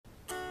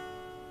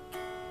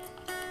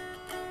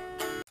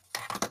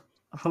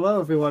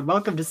Hello, everyone.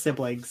 Welcome to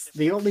Siblings,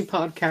 the only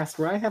podcast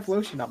where I have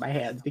lotion on my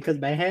hands because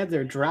my hands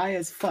are dry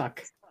as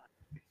fuck.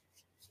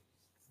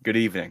 Good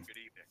evening.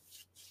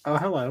 Oh,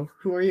 hello.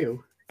 Who are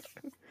you?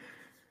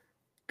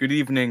 Good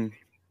evening,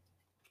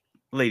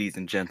 ladies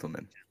and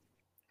gentlemen.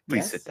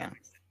 Please Yes? sit down.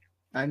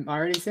 I'm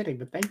already sitting,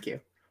 but thank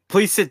you.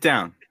 Please sit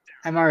down.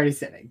 I'm already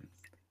sitting.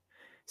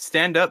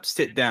 Stand up,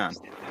 sit down.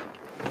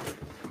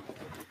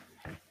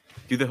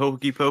 Do the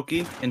hokey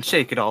pokey and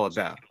shake it all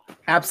about.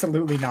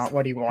 Absolutely not.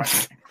 What do you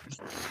want?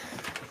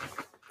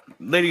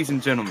 Ladies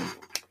and gentlemen,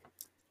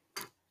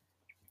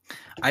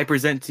 I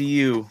present to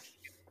you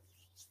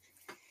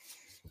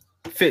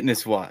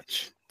Fitness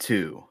Watch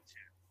 2.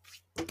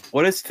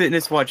 What does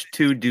Fitness Watch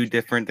 2 do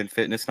different than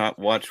Fitness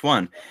Watch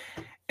 1?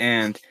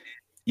 And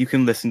you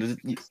can listen to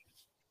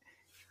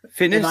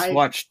Fitness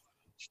Watch.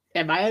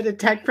 Am I at a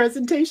tech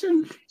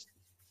presentation?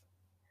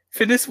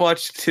 Fitness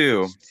Watch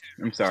 2.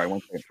 I'm sorry,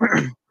 one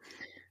second.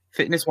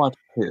 Fitness Watch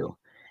 2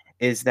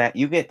 is that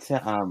you get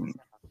to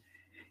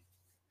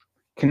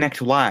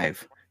connect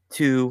live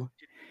to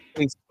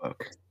Facebook,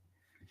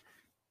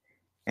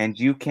 and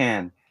you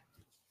can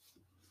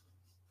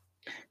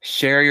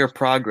share your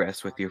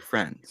progress with your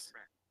friends,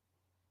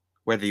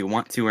 whether you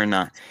want to or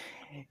not.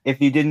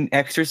 If you didn't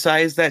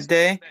exercise that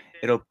day,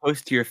 it'll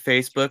post to your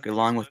Facebook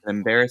along with an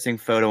embarrassing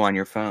photo on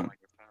your phone.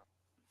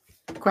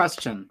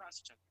 Question.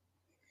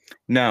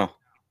 No.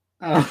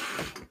 Oh,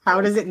 how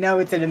does it know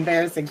it's an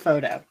embarrassing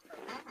photo?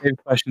 Save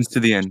questions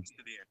to the end.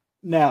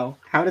 No.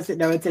 How does it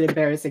know it's an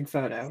embarrassing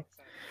photo?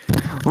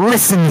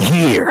 Listen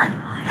here.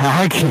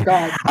 I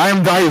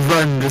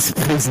run this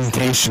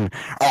presentation.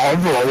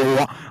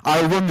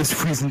 I run this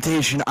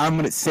presentation. I'm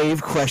going to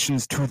save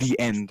questions to the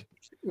end.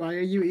 Why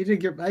are you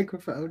eating your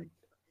microphone?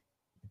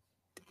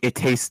 It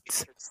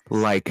tastes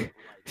like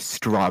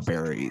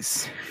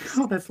strawberries.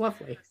 Oh, that's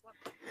lovely.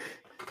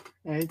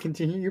 All right,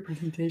 continue your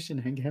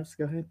presentation, I guess.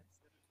 Go ahead.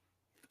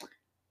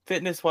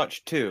 Fitness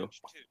Watch 2.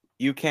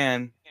 You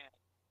can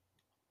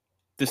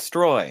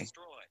destroy.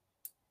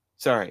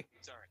 Sorry.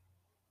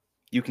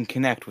 You can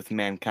connect with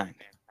mankind.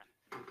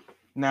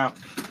 Now,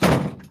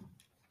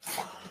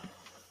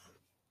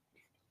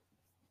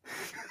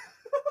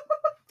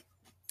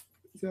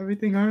 is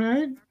everything all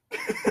right?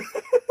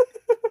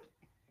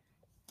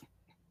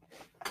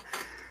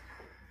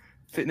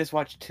 Fitness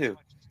Watch 2.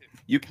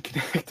 You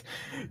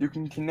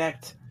can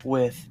connect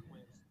with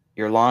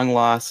your long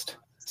lost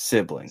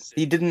siblings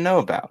you didn't know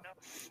about.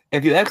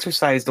 If you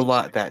exercised a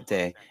lot that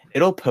day,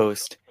 it'll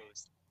post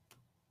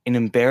an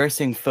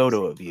embarrassing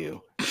photo of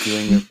you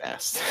doing your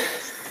best.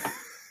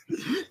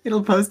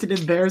 It'll post an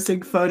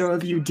embarrassing photo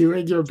of you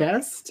doing your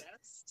best?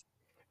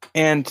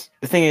 And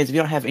the thing is, if you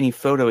don't have any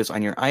photos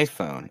on your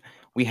iPhone,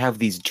 we have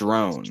these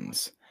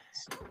drones.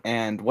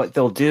 And what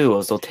they'll do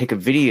is they'll take a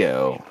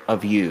video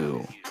of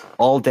you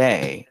all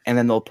day, and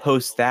then they'll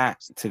post that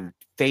to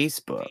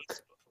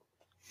Facebook.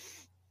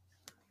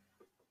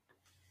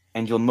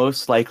 And you'll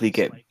most likely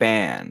get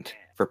banned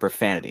for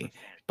profanity.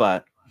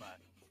 But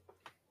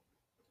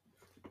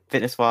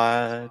Fitness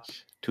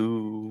Watch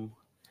 2.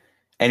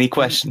 Any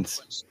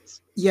questions?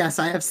 Yes,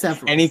 I have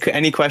several. Any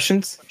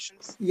questions?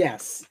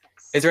 Yes.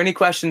 Is there any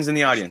questions in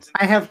the audience?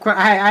 I have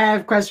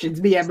questions.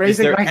 Me, I'm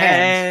raising my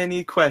hand.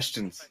 Any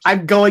questions?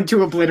 I'm going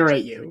to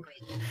obliterate you.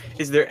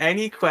 Is there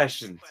any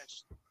questions?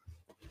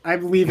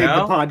 I'm leaving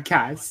the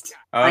podcast.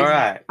 All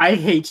right. I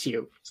hate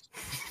you.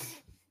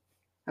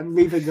 I'm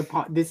leaving the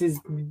pod.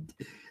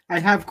 I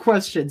have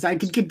questions. I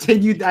can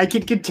continue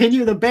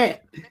the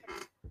bit.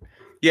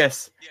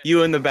 Yes,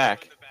 you in the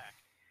back.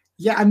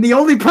 Yeah, I'm the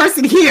only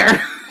person here.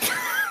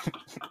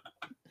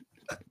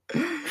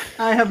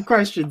 I have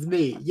questions.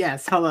 Me.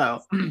 Yes.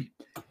 Hello.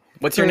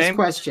 What's your name?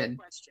 First question.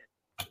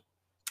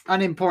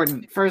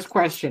 Unimportant. First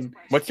question.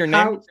 What's your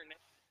name?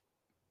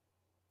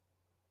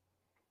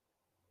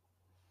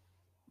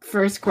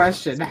 First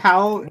question.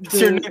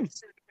 What's your name?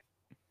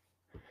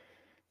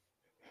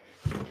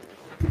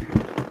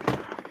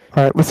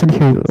 Alright, listen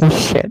here. Oh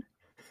shit.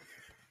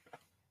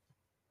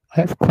 I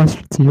have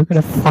questions and you're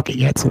gonna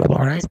fucking answer them,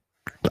 alright?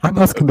 I'm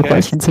asking the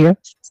questions here.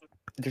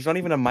 There's not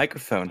even a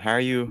microphone. How are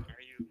you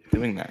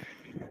doing that?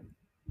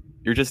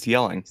 You're just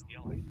yelling.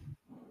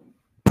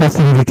 Press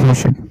the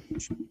invitation.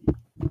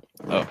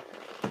 Oh.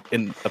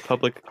 In a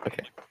public...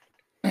 Okay.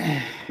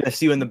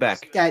 That's you in the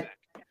back.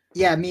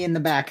 Yeah, me in the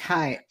back.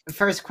 Hi.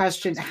 First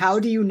question. How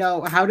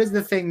does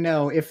the thing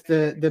know if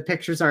the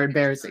pictures are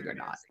embarrassing or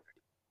not?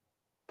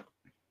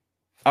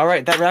 All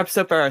right, that wraps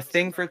up our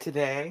thing for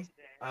today.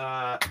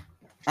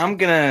 I'm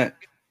gonna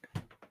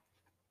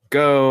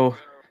go...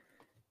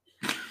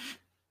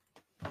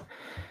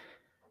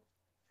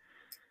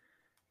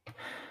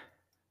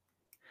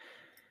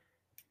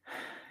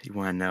 You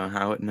want to know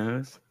how it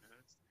knows?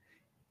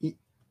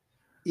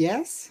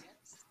 Yes?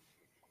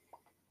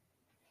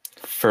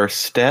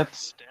 First step,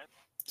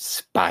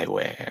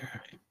 spyware.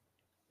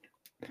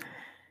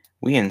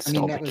 We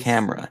installed a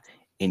camera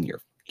in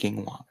your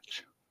fucking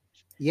watch.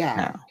 Yeah.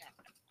 Now,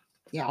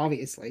 yeah,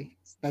 obviously.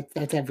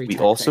 That's every We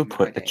also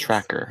put a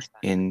tracker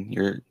in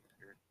your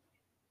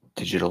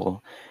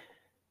digital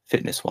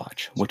fitness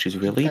watch, which is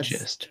really That's-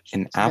 just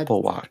an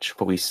Apple Watch,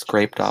 but we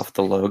scraped off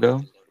the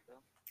logo.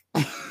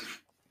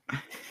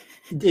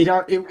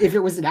 If it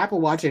was an Apple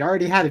Watch, it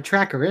already had a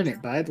tracker in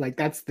it, bud. Like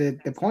that's the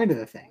point of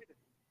the thing.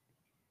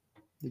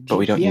 The But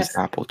we don't use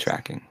GPS Apple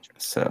tracking,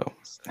 so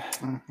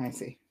I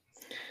see.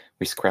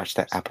 we scratched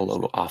that Apple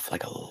logo off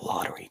like a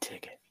lottery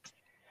ticket.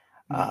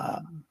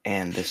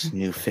 And this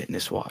new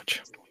fitness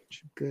watch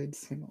Good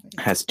simile.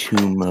 has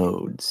 2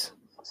 modes.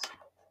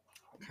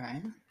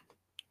 Okay.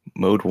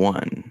 Mode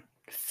 1,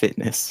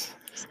 fitness.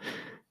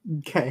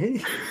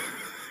 Okay.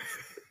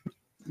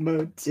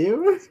 Mode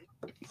 2.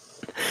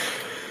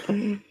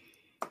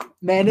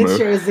 Man, it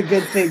sure is a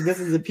good thing this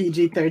is a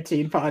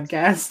PG-13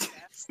 podcast.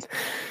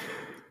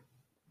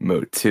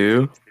 Mode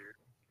 2,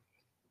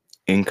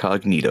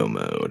 incognito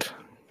mode.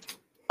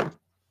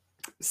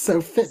 So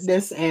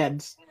fitness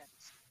and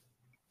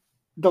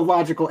the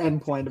logical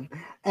endpoint of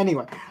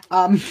anyway.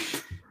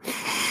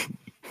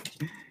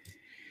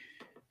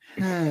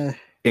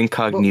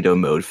 Incognito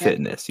mode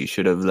fitness. You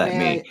should have let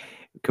me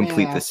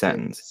complete the ask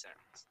sentence.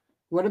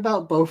 What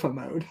about BOFA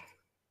mode?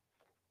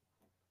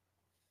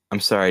 I'm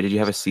sorry, did you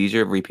have a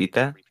seizure? Repeat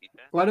that.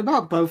 What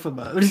about BOFA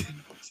mode?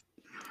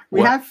 We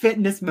What? have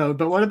fitness mode,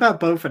 but what about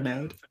BOFA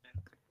mode?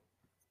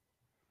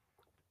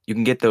 You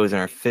can get those in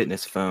our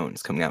fitness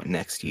phones coming out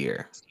next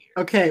year.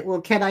 Okay, well,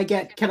 can I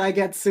get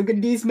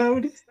Sugandi's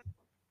mode?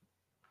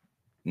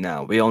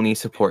 No, we only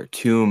support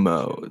 2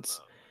 modes.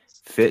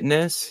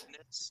 Fitness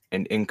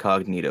and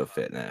incognito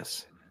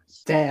fitness.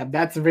 Damn,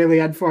 that's really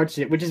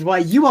unfortunate. Which is why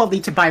you all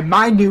need to buy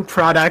my new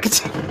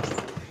product.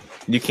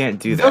 You can't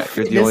do that.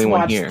 You're the only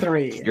one here.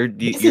 3. You're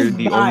the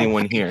only mine.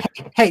 one here.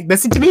 Hey,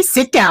 listen to me.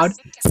 Sit down.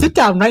 Sit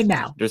down right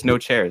now. There's no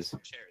chairs.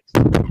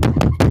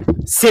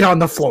 Sit on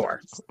the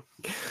floor.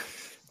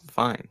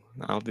 Fine,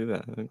 I'll do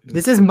that.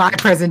 This is my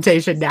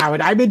presentation now,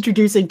 and I'm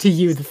introducing to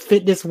you the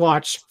Fitness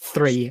Watch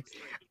 3,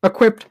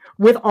 equipped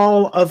with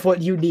all of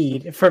what you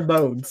need for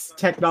modes,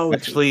 technology.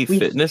 Actually,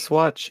 Fitness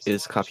Watch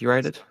is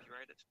copyrighted.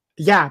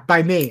 Yeah,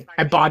 by me.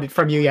 I bought it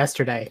from you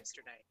yesterday.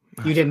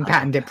 You didn't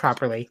patent it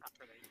properly.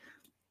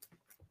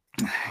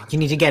 You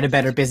need to get a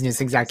better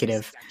business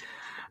executive.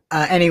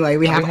 Anyway,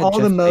 we have had all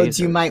the Jeff modes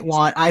you Bezos. might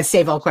want. I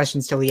save all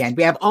questions till the end.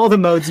 We have all the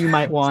modes you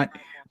might want.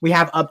 We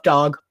have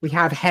Updog. We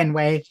have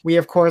Henway. We,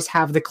 of course,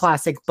 have the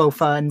classic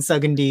Bofa and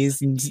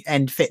Sugandis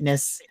and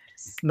fitness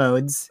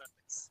modes.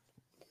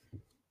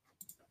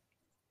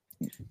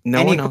 No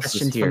Any one else is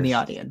questions here. from the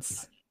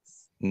audience?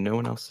 No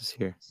one else is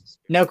here.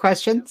 No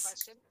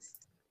questions?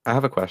 I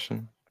have a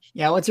question.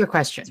 Yeah, what's your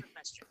question?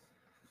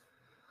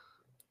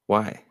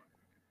 Why?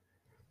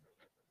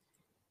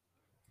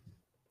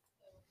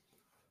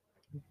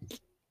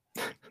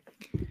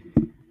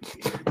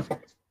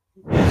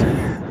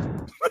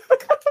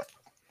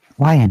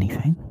 Why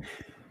anything?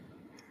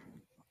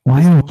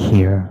 Why are we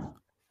here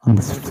on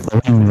this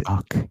floating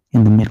rock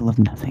in the middle of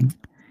nothing?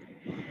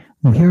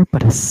 We are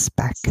but a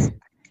speck,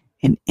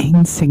 an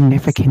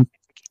insignificant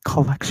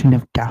collection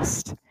of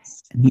dust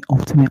in the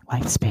ultimate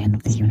lifespan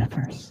of the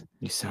universe.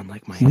 You sound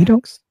like my We don't-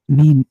 ex.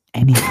 Mean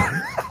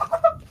anything.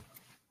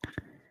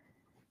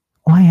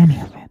 Why any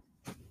of it?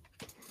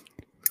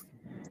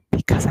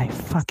 Because I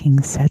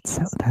fucking said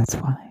so, that's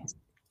why.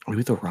 Are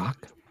you the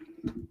Rock?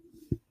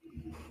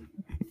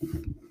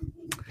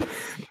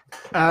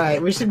 All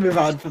right, we should move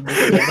on from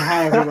this again.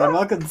 Hi, everyone.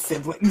 Welcome to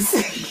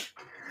Siblings.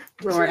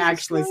 Where we're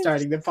actually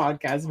starting the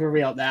podcast for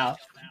real now.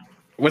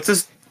 What's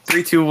this?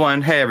 3, 2,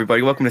 1. Hey,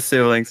 everybody. Welcome to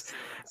Siblings.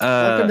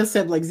 Welcome to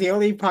Siblings, the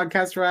only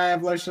podcast where I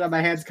have lotion on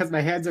my hands because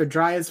my hands are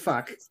dry as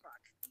fuck.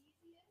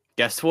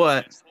 Guess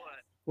what?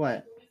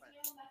 What?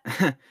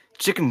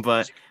 Chicken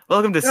butt.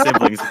 Welcome to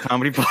Siblings, a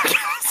comedy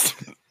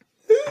podcast.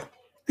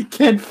 I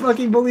can't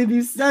fucking believe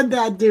you said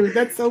that, dude.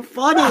 That's so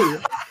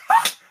funny.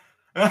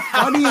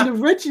 Funny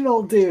and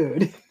original,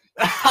 dude.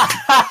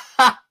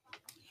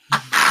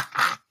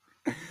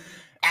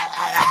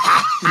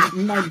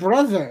 My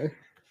brother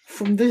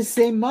from the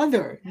same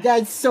mother.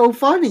 That's so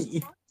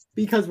funny.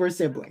 Because we're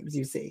siblings,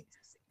 you see.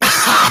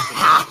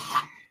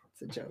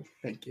 It's a joke.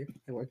 Thank you.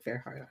 I worked very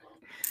hard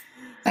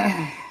on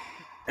it.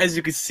 As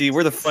you can see,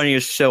 we're the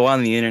funniest show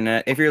on the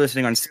internet. If you're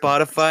listening on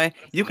Spotify,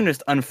 you can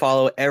just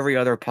unfollow every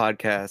other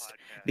podcast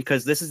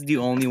because this is the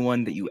only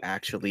one that you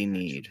actually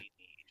need.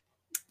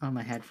 Oh,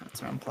 my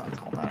headphones are unplugged.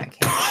 Hold on, I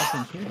can't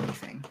fucking hear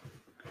anything.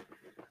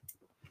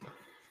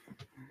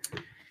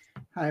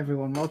 Hi,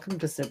 everyone. Welcome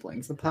to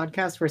Siblings, the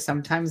podcast where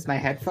sometimes my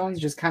headphones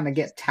just kind of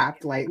get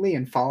tapped lightly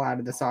and fall out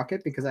of the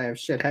socket because I have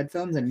shit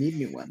headphones and need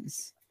new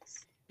ones.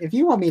 If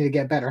you want me to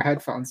get better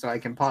headphones so I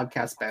can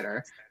podcast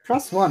better,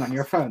 press 1 on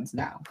your phones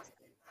now.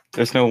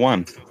 There's no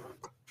one.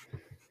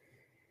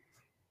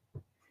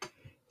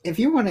 If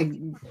you want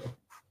to...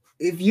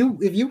 If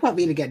you want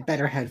me to get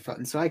better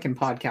headphones so I can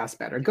podcast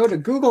better, go to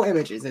Google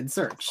Images and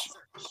search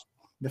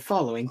the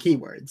following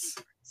keywords.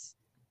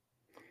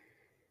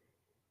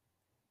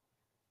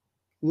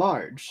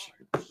 Large.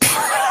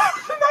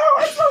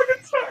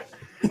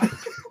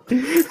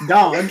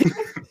 Dog.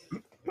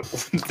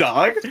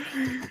 Dog?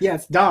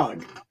 Yes,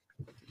 dog.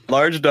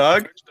 Large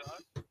dog?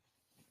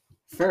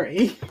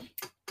 Furry.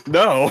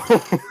 No.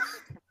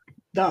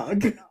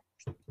 Dog.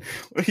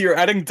 You're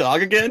adding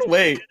dog again?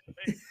 Wait.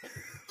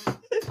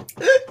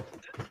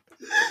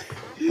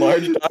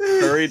 Large dog,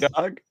 furry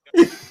dog?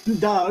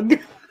 Dog.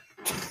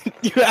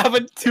 You have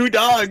 2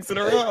 dogs in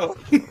a row.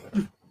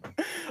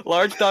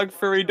 Large dog,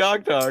 furry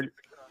dog.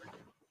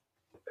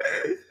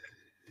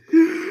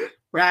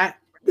 Rat.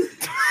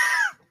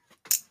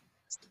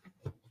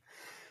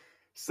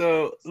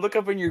 So look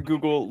up in your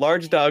Google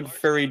large dog,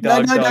 furry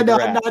No, dog, no, dog, no,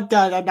 rat. I'm not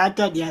done. I'm not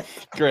done yet.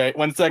 Great.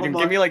 1 second.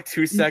 One Give me more. like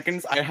 2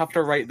 seconds. I have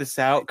to write this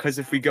out because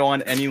if we go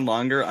on any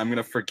longer, I'm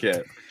gonna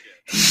forget.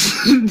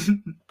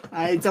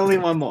 It's only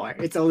one more.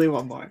 It's only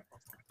one more.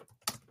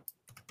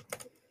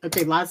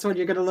 Okay, last one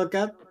you're gonna look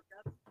up.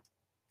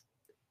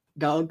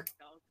 Dog.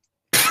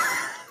 I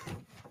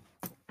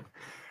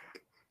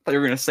thought you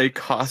were gonna say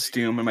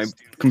costume, and my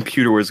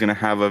computer was gonna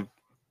have a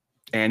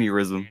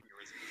aneurysm.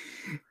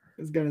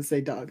 I was gonna say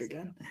dog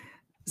again.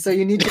 So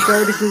you need to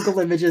go to Google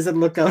Images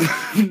and look up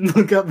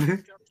look up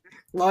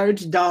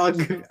large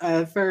dog,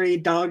 furry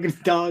dog,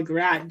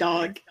 rat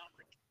dog.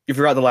 You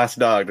forgot the last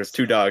dog. There's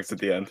 2 dogs at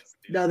the end.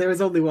 No, there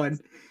was only one.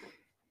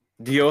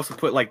 Do you also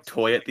put like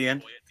toy at the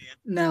end?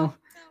 No.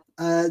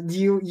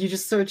 You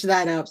just search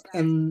that up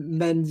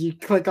and then you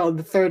click on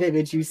the third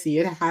image you see.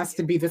 It has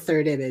to be the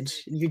third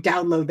image. You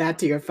download that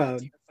to your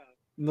phone.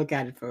 Look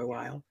at it for a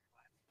while.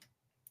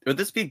 Would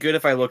this be good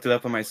if I looked it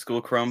up on my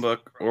school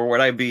Chromebook, or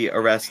would I be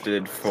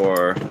arrested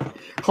for?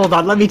 Hold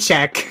on, let me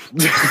check.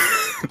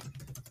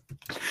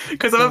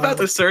 Because I'm about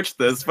to search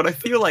this, but I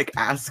feel like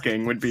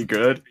asking would be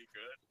good.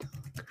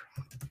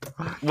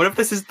 What if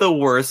this is the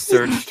worst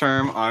search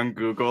term on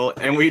Google,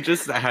 and we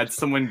just had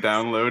someone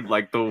download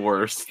like the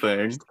worst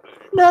thing?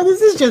 No, this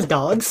is just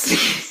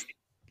dogs.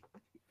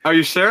 Are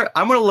you sure?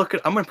 I'm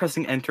gonna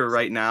pressing enter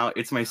right now.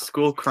 It's my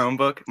school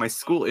Chromebook, my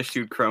school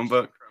issued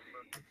Chromebook.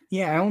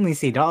 Yeah, I only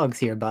see dogs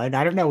here, bud.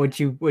 I don't know what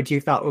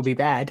you thought would be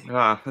bad.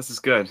 Ah, this is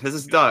good. This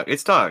is dog.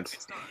 It's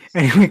dogs.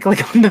 And we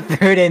click on the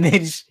third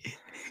image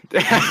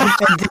and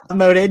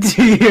download it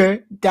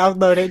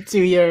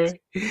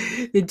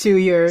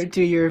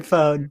to your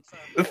phone.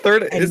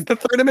 Is the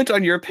third image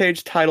on your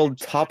page titled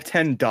 "Top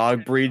 10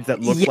 Dog Breeds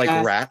That Look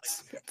Like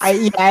Rats"?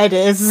 Yeah, it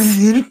is.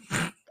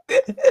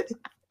 This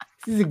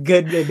is a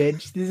good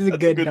image. This is a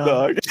good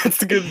dog.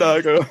 That's a good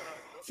doggo.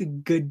 It's a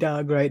good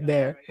dog right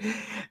there.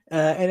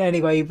 And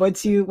anyway,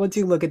 once you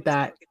look at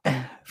that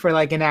for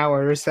like an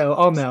hour or so,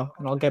 I'll know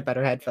and I'll get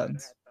better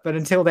headphones. But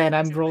until then,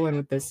 I'm rolling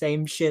with the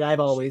same shit I've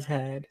always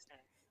had.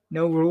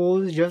 No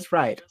rules, just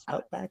right.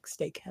 Outback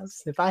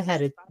Steakhouse. If I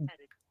had a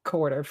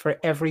quarter for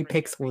every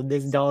pixel in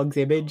this dog's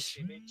image,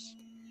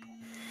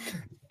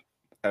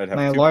 I would have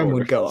my 2 alarm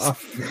would go quarters.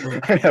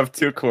 off. I'd have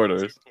 2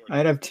 quarters.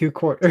 I'd have 2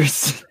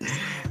 quarters.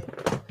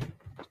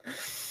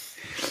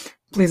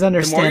 Please The more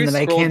understand you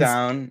that I scroll can't.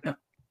 down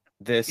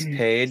this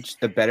page,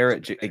 the better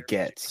it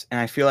gets, and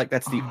I feel like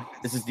this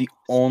is the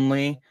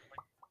only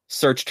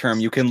search term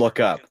you can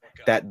look up.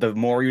 That the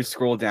more you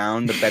scroll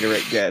down, the better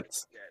it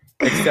gets.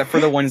 Except for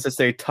the ones that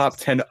say top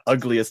 10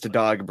 ugliest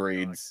dog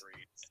breeds.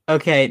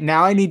 Okay,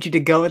 now I need you to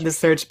go in the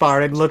search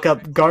bar and look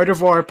up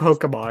Gardevoir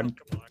Pokemon.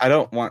 I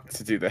don't want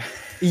to do that.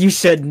 You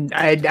shouldn't.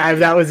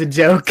 That was a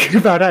joke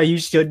about how you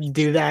shouldn't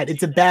do that.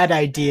 It's a bad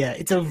idea.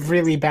 It's a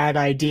really bad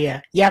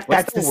idea. Yep,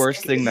 What's that's the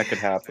worst thing that could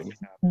happen?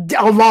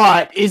 A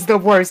lot is the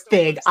worst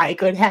thing I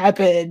could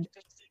happen.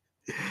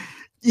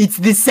 It's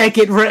the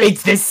second row.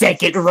 It's the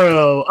second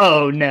row.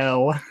 Oh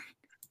no.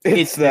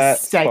 It's the that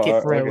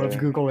second far, row okay. of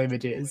Google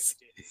Images.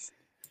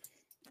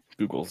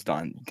 Google's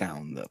down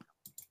the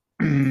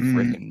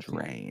friggin'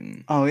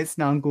 drain. Oh, it's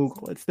not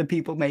Google. It's the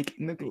people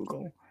making the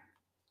Google.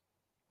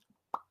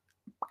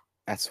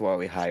 That's why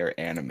we hire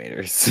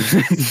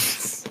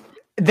animators.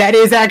 That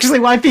is actually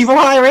why people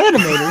hire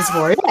animators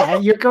for it. Yeah,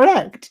 you're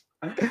correct.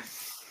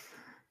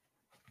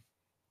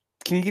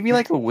 Can you give me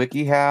like a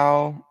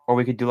WikiHow, or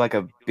we could do like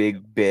a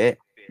big bit?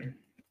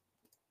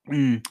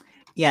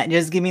 Yeah,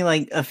 just give me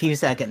like a few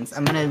seconds.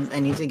 I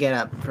need to get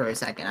up for a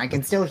second. I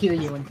can still hear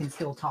you and can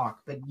still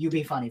talk, but you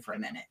be funny for a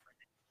minute.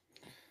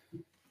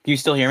 Can you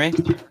still hear me?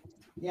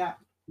 Yeah.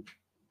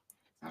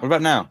 What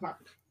about now?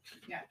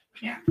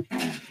 Yeah.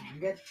 I'm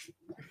good.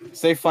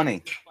 Say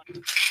funny.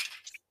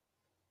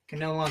 Can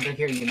no longer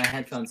hear you. My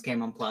headphones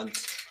came unplugged.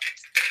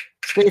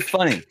 Say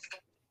funny.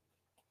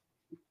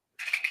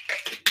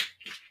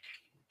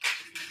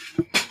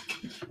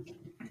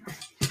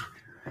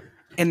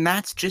 And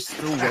that's just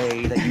the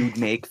way that you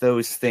make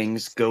those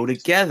things go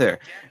together.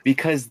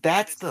 Because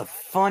that's the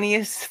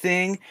funniest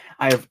thing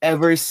I have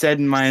ever said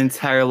in my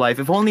entire life.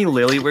 If only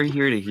Lily were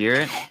here to hear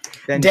it,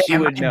 then she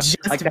Damn, would I know.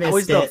 just Like, that was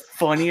missed the it.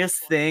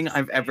 funniest thing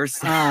I've ever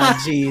said.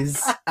 Oh, jeez.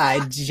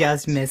 I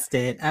just missed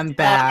it. I'm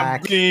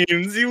back.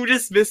 James, you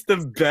just missed the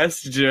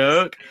best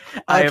joke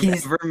I have can you-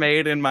 ever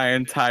made in my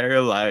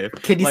entire life.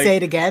 Can you Like, say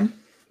it again?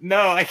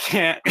 No, I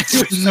can't.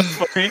 It was so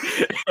funny.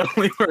 It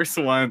only works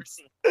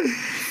once.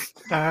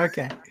 Oh,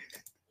 okay.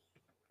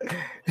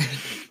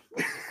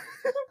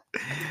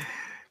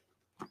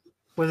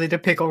 Was it a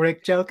Pickle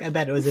Rick joke? I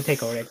bet it was a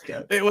Pickle Rick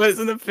joke. It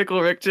wasn't a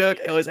Pickle Rick joke.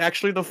 It was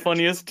actually the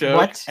funniest joke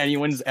What?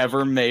 anyone's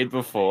ever made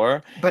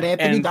before. But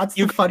Anthony, And that's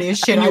you- the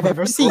funniest shit I've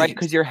ever seen. Right,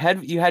 because your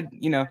head,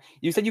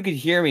 you said you could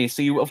hear me,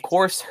 so you of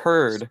course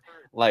heard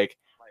like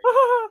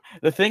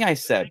the thing I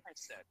said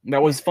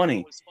that was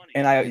funny,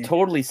 and I Yeah.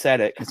 totally said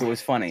it because it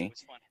was funny.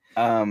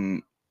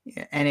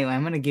 Yeah, anyway,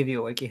 I'm gonna give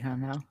you a WikiHow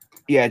now.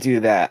 Yeah,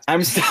 do that.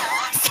 I'm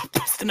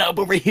supposed up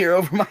over here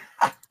over my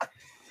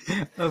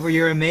Over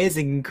your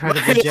amazing,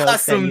 incredible joke that you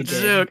awesome did.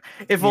 joke.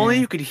 If only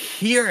Yeah. you could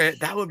hear it,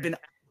 that would have been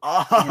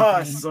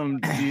awesome,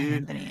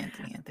 dude.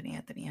 Anthony.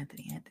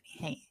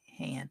 Hey,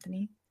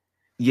 Anthony.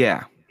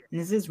 Yeah.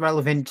 This is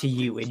relevant to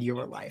you in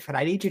your life, and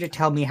I need you to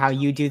tell me how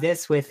you do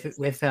this with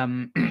with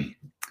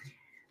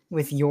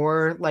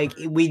your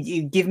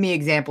you give me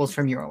examples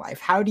from your life.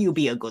 How do you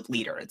be a good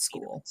leader at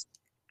school?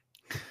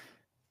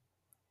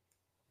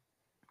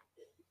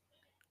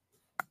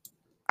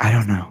 I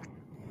don't know.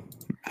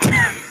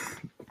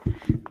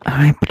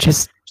 Alright, but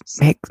just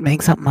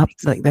make something up.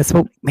 Like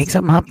make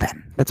something up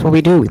then. That's what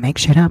we do. We make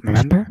shit up,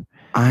 remember?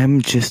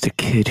 I'm just a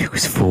kid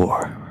who's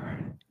 4.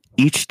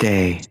 Each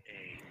day,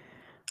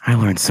 I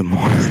learn some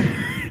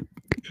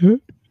more.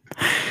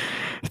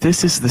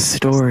 This is the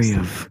story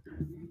of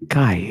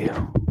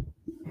Caillou.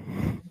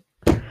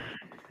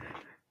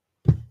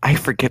 I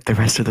forget the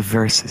rest of the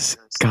verses.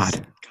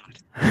 God.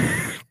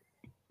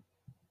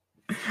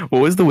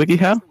 What was the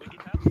WikiHow?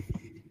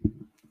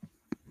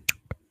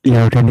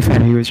 Danny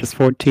found he was just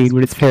 14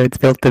 when his parents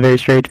built a very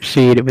strange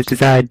machine. It was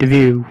designed to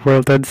view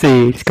world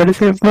unseen. He's gonna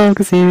say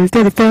focusing.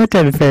 Danny found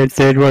time his parents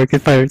did work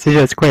his parents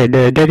just quit.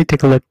 Danny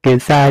took a look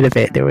inside of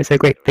it. There was a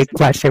great big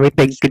flash.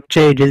 Everything could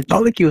change. His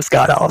molecules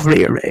got all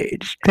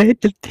rearranged.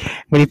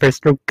 When he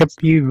first woke up,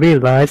 he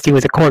realized he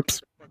was a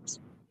corpse.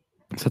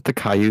 Is that the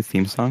Caillou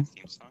theme song?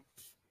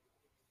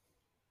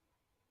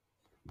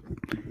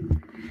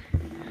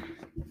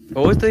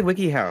 What was the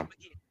WikiHow? All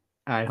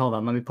right, hold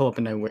on. Let me pull up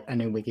a new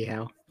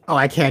WikiHow. Oh,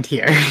 I can't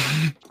hear.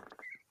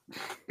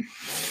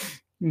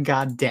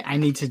 God damn! I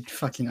need to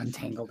fucking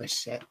untangle this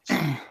shit.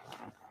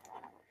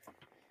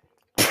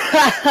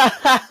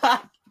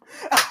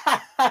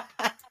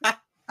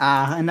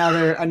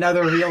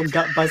 Another real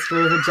gut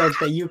buster of a joke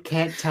that you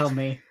can't tell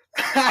me.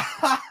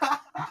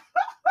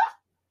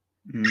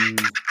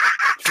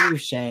 True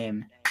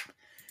shame.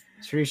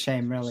 True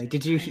shame, really.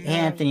 Did you,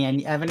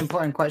 Anthony? I have an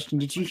important question.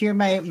 Did you hear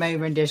my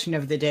rendition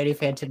of the Danny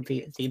Phantom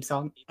theme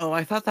song? Oh,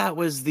 I thought that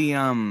was the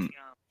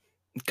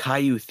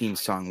Caillou theme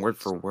song, word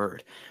for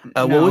word.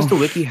 No. What was the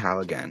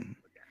WikiHow again?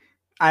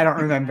 I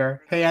don't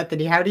remember. Hey,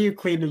 Anthony, how do you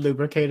clean and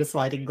lubricate a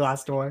sliding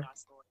glass door?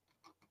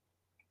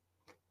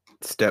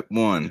 Step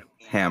 1,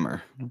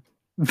 hammer.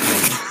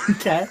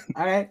 Okay,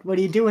 all right. What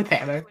do you do with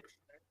hammer?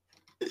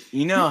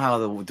 You know how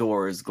the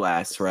door is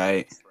glass,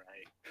 right?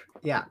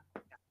 Yeah.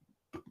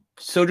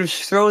 So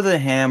just throw the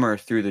hammer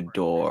through the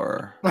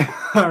door.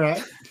 All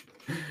right.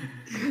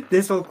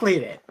 This will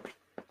clean it.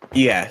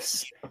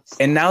 Yes.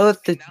 And now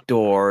that the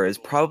door is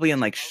probably in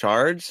like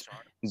shards,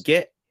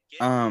 get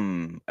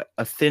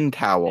a thin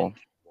towel.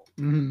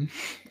 Mm-hmm.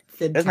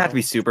 It doesn't have to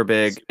be super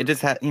big. It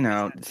just it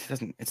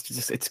doesn't.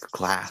 It's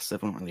glass.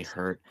 It won't really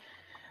hurt.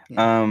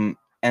 Yeah.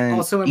 And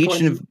Also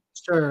each important.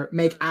 Sure,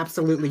 make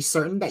absolutely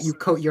certain that you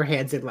coat your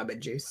hands in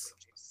lemon juice.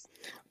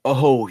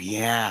 oh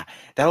yeah,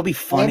 that'll be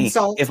funny.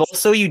 salt. If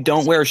also you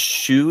don't wear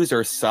shoes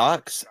or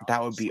socks,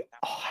 that would be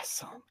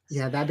awesome.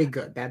 Yeah, that'd be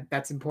good.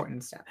 That's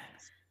important stuff.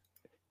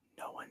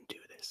 No one do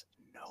this.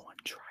 No one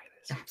try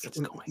this. It's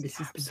Absolutely. going This is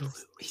the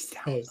absolutely best.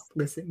 down. Hey,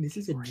 listen. This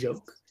is a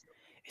joke.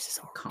 This is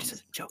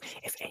a joke.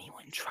 If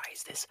anyone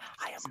tries this,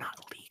 I am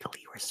not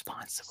legally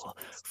responsible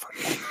for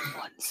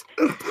anyone's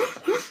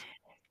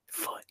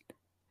foot.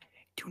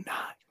 Do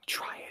not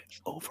try it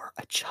over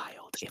a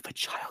child. If a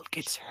child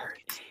gets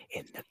hurt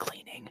in the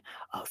cleaning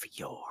of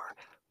your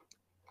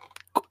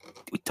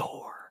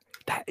door,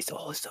 that is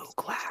also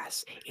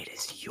glass. It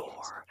is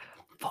your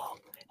fault,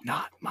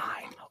 not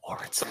mine. Or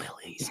it's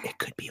Lily's. It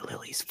could be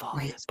Lily's fault,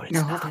 Wait, but it's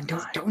no, not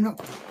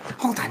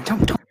hold on, mine.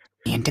 Don't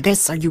be into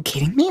this. Are you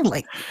kidding me?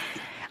 Like,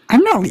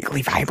 I'm not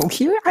legally viable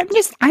here. I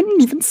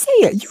didn't even say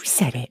it. You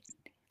said it.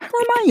 How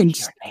am I in?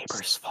 Your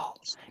neighbor's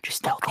fault.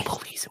 Just tell the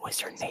police it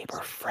was your neighbor,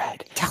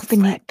 Fred. Tell the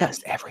Fred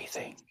does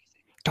everything.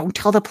 Don't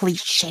tell the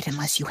police shit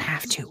unless you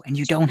have to, and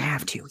you don't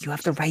have to. You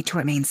have the right to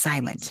remain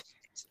silent.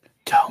 You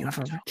Don't have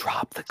a,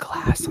 drop the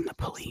glass on the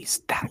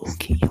police. That will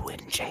get you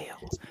in jail.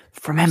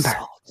 For Remember.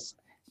 assault.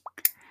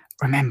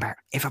 remember,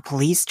 if a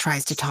police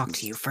tries to talk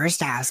to you,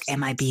 first ask,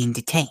 "Am I being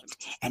detained?"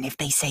 And if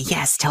they say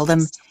yes, tell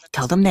them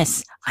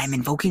this: "I'm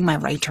invoking my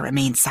right to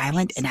remain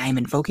silent, and I am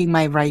invoking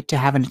my right to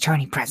have an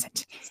attorney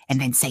present." And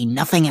then say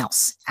nothing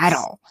else at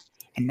all.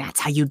 And that's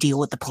how you deal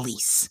with the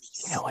police.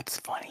 You know what's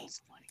funny?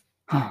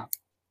 Huh?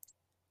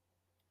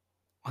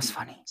 What's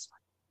funny?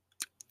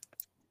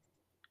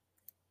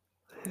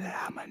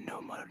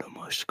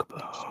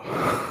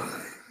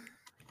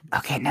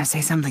 Okay, now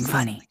say something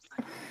funny.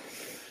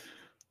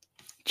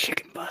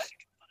 Chicken butt.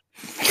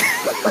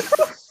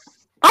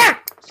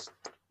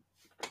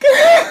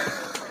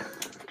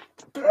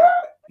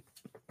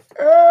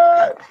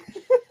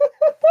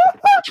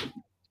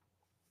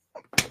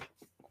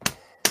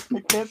 I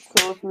can't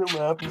tell if you're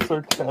laughing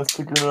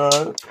sarcastic or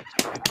not.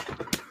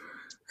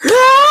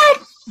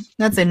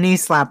 That's a knee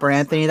slapper,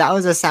 Anthony. That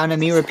was a sound of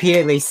me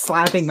repeatedly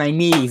slapping my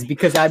knees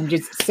because I'm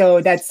just so.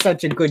 That's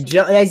such a good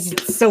joke.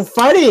 That's so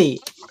funny.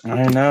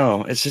 I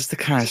know. It's just the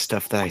kind of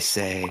stuff that I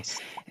say,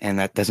 and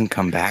that doesn't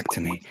come back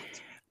to me.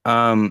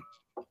 How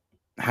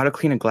to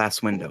clean a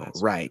glass window?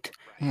 Right.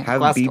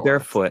 Glass Be door.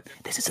 barefoot.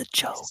 This is a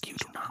joke. You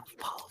do not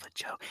follow the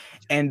joke.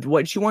 And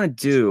what you want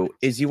to do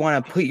is you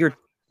want to put your.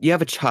 You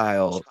have a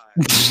child.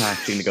 I'm not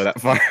going to go that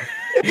far.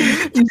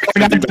 You're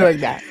not doing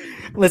that.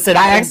 Listen,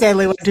 I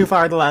accidentally went too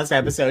far in the last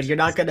episode. You're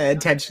not going to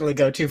intentionally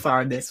go too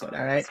far in this one,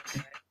 all right?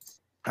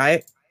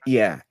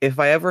 Yeah, if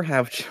I ever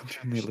have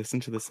children they listen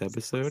to this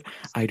episode,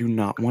 I do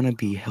not want to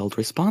be held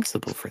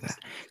responsible for that.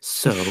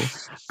 So,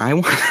 I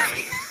want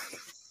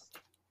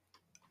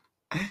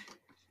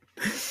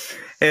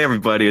Hey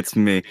everybody, it's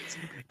me.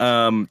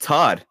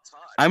 Todd.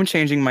 I'm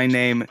changing my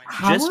name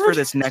just for Howard?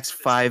 this next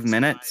 5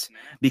 minutes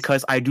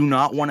because I do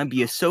not want to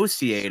be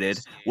associated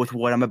with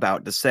what I'm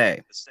about to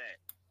say.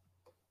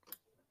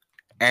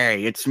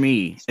 Hey, it's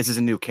me. This is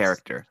a new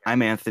character.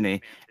 I'm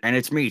Anthony, and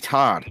it's me,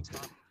 Todd.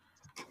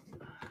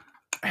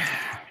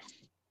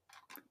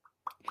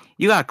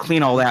 You gotta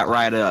clean all that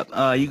right up.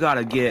 You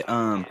gotta get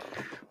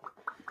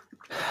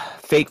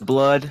fake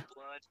blood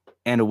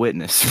and a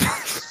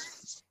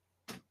witness.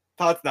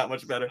 That's not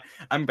much better.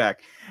 I'm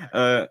back.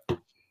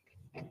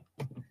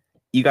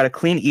 You gotta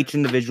clean each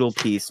individual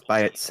piece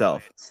by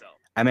itself.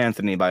 I'm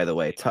Anthony, by the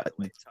way.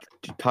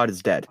 Todd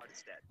is dead.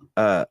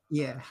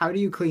 Yeah, how do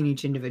you clean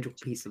each individual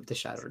piece of the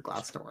shattered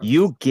glass door?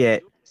 You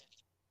get.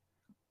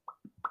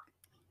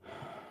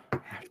 I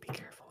have to be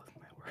careful with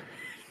my words.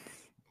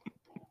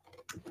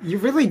 You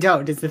really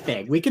don't, is the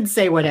thing. We can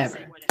say whatever.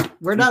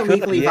 We're not could,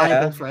 legally yeah.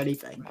 liable for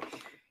anything.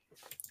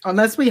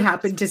 Unless we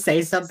happen to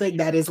say something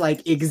that is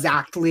like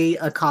exactly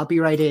a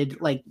copyrighted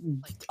like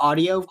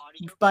audio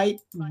bite,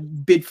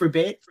 bit for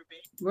bit,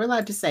 we're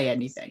allowed to say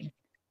anything.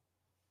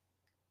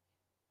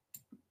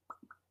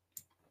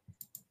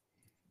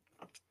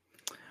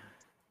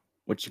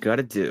 What you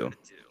gotta do.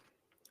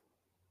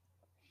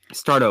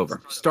 Start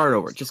over.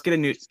 Just get a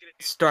new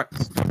start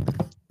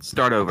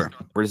over.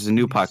 This is a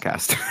new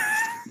podcast.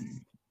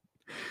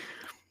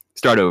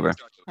 Start over.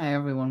 Hi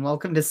everyone,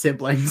 welcome to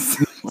Siblings.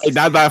 Like,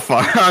 not that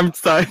far. I'm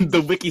sorry.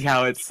 The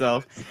WikiHow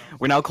itself.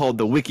 We're now called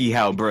the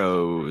WikiHow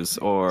Bros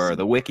or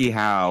the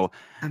WikiHow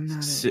I'm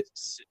not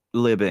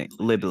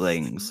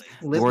Liblings.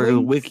 We're the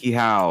Liblings?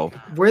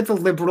 WikiHow. We're the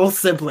liberal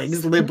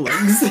siblings,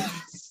 Liblings.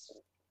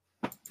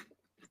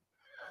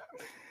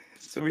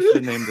 So we should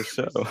have named the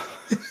show.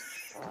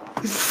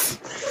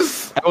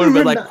 I would have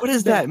been like, what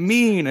does that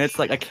mean? And it's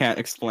like, I can't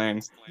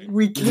explain.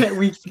 we can't,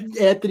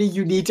 Anthony,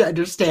 you need to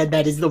understand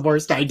that is the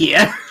worst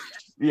idea.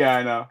 Yeah,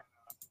 I know.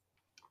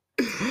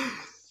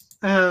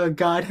 Oh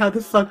god, how the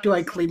fuck do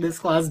I clean this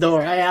glass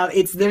door?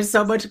 There's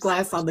so much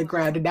glass on the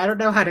ground and I don't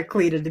know how to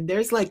clean it. And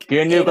there's like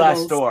Get a new glass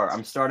animals. door.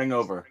 I'm starting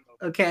over.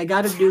 Okay, I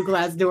got a new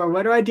glass door.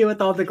 What do I do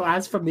with all the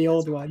glass from the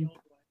old one?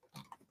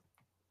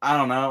 I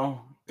don't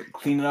know.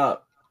 Clean it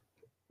up.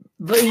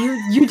 But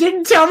you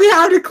didn't tell me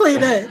how to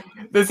clean it.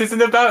 This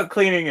isn't about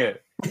cleaning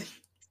it.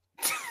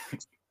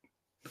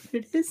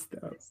 It is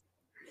though.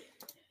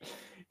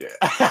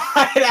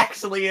 It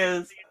actually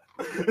is.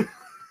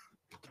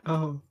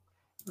 Oh,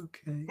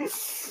 okay.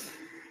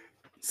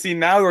 See,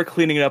 now we're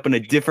cleaning it up in a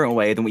different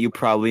way than what you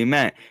probably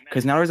meant.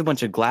 Because now there's a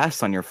bunch of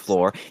glass on your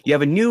floor. You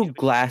have a new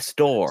glass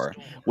door,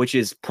 which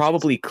is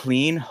probably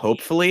clean,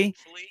 hopefully.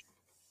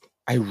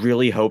 I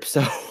really hope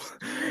so.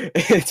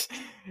 It's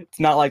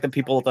not like the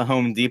people at the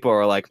Home Depot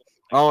are like,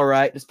 all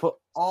right, just put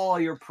all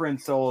your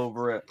prints all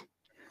over it.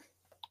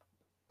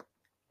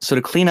 So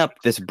to clean up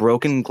this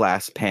broken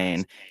glass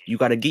pane, you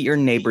got to get your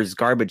neighbor's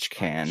garbage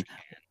can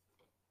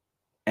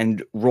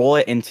and roll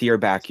it into your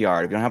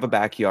backyard. If you don't have a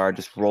backyard,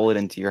 just roll it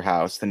into your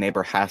house. The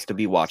neighbor has to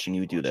be watching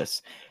you do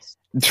this.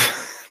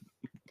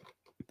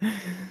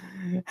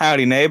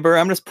 Howdy, neighbor.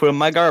 I'm just putting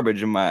my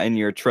garbage in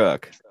your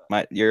truck.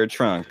 Your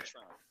trunk.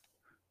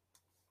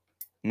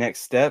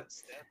 Next step,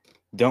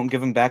 don't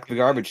give him back the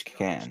garbage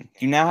can.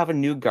 You now have a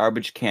new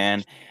garbage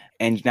can,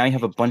 and now you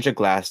have a bunch of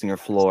glass on your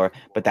floor,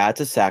 but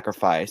that's a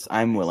sacrifice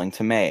I'm willing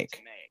to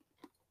make.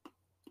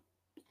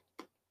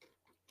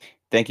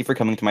 Thank you for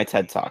coming to my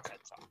TED Talk.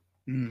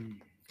 I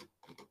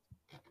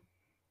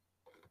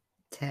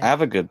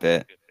have a good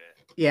bit.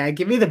 Yeah,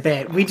 give me the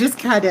bit. We just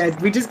kind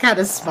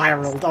of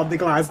spiraled on the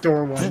glass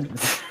door one.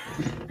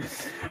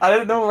 I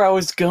didn't know where I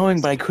was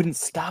going, but I couldn't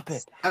stop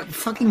it.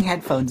 Fucking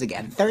headphones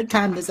again. Third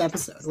time this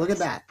episode. Look at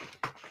that.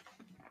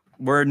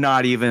 We're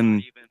not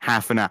even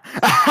half an hour.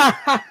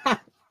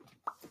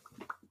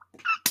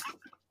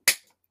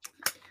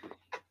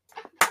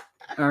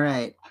 All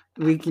right,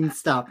 we can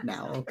stop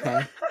now,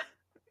 okay?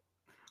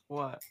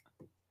 What?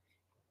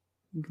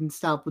 You can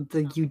stop with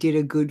the "you did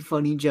a good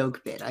funny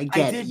joke" bit. I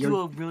get I it. did do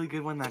a really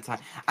good one that time.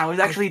 I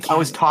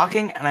was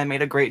talking and I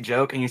made a great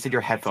joke, and you said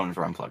your headphones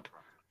were unplugged.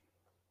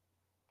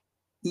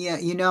 Yeah,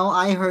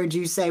 I heard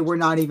you say we're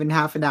not even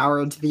half an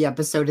hour into the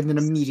episode and then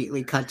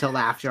immediately cut till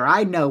after.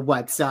 I know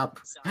what's up.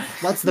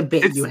 What's the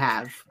bit you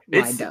have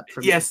lined up for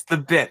me? Yes, the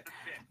bit.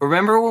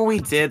 Remember when we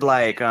did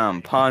like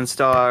Pawn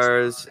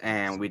Stars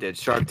and we did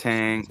Shark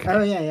Tank?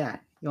 Oh yeah.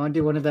 You want to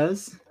do one of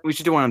those? We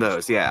should do one of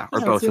those, yeah, or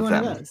Yeah, both let's do of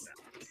one them. those.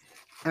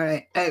 All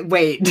right.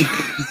 Wait.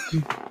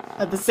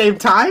 At the same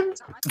time?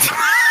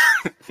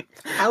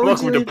 How would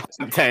Welcome you? to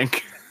Pawn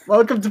Tank.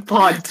 Welcome to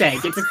Pawn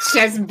Tank. It's a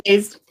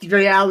chess-based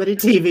reality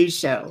TV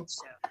show.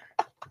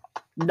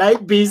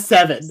 Knight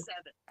B7.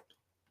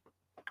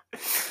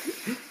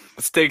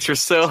 The stakes are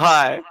so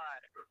high.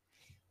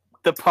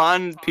 The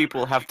pawn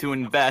people have to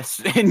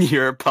invest in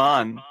your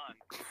pawn.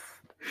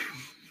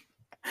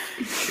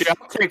 Yeah,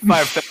 I'll take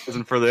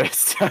 5,000 for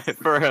this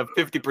for a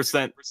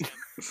 50%.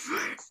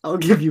 I'll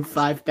give you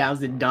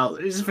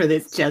 $5,000 for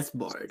this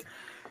chessboard.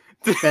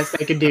 Best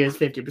I can do is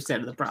 50%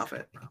 of the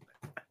profit.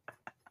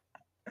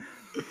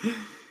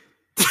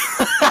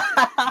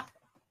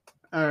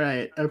 All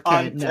right. Okay.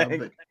 Pawn No, Tank.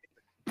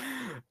 but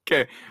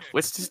Okay,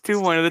 let's just do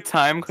one at a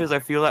time because I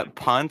feel that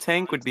Pawn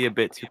Tank would be a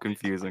bit too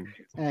confusing.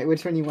 all right.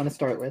 Which one you want to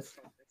start with?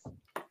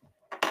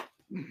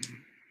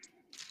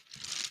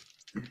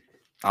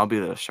 I'll be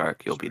the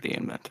shark. You'll be the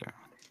inventor.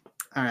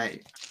 All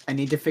right. I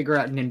need to figure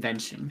out an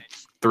invention.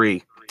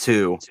 3,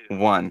 2,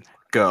 1,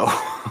 go.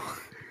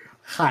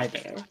 Hi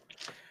there.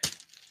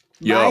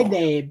 Yo. My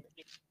name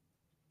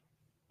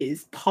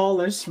is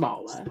Paula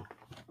Schmala.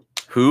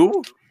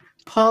 Who?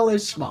 Paula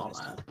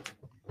Schmala.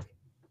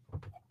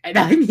 And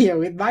I'm here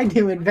with my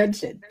new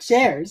invention,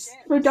 chairs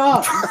for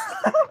dogs.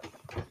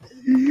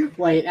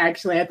 Wait,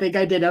 actually, I think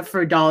I did a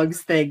for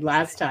dogs thing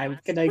last time.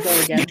 Can I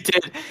go again?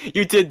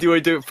 You did do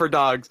it for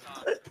dogs.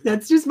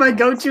 That's just my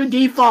go-to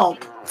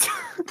default.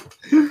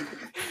 I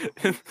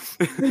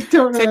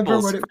don't remember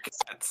Tables what it for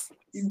cats.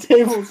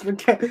 tables for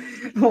cat.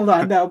 Hold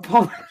on, now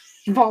Paula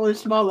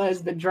Schmala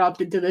has been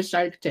dropped into the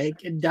shark tank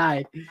and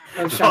died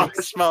of Paula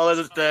sharks. Schmala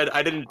is dead.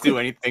 I didn't do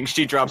anything.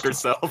 She dropped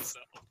herself.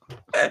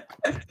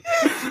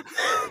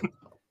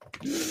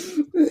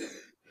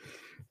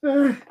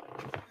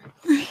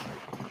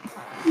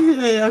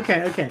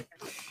 Okay.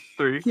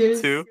 3,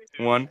 Here's- 2,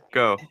 1,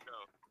 go.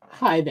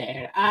 Hi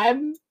there.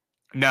 I'm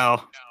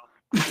No.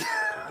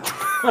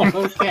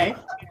 okay.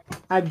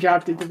 I'm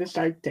dropped into the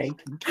shark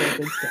tank and killed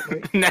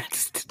instantly.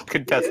 Next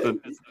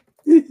contestant.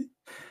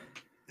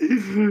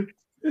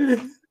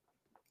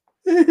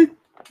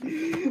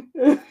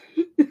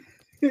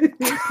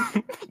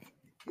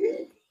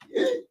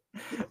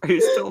 Are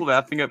you still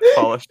laughing at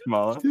Paula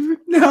Schmala?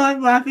 No,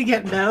 I'm laughing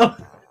at no.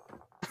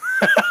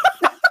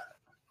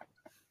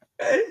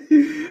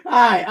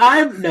 Hi,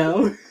 I'm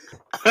no.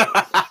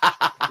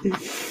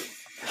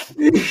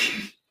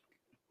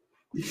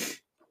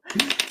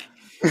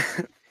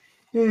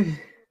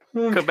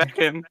 Come back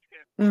in.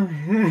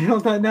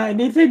 Hold on, no, I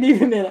need a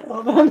minute.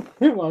 Hold on.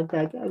 Walk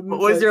back. What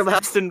was your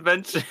last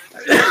invention?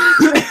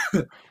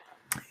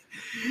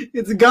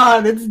 It's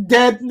gone. It's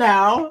dead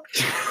now.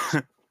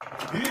 Dead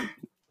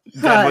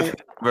with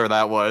whatever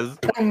that was.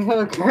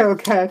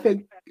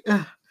 Okay.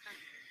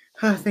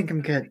 I think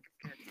I'm good.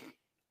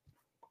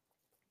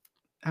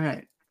 All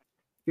right.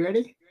 You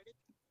ready?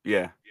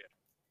 Yeah.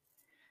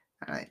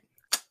 All right.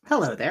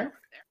 Hello there.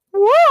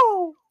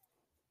 Whoa!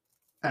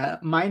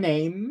 My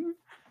name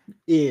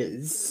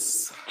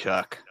is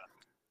Chuck.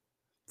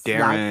 Not-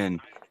 Darren.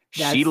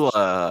 that's-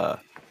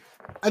 Sheila.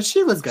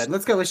 Sheila's good.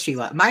 Let's go with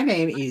Sheila. My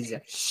name is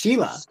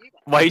Sheila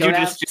Why did you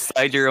don't just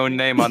decide your own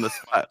name on the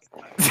spot?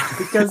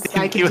 because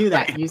I can You do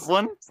that. have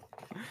one?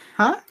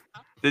 Huh?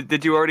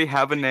 Did you already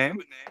have a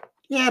name?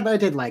 Yeah, but I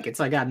did like it,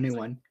 so I got a new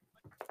one.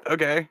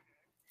 Okay.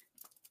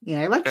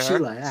 Yeah, I like Fair.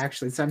 Sheila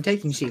actually, so I'm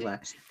taking Sheila.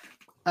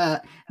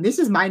 This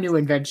is my new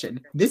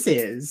invention. This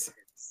is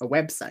a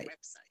website.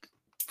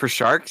 For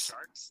sharks?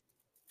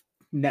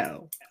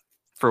 No,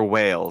 For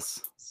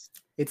whales?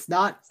 it's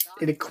not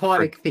an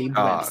aquatic themed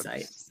dogs.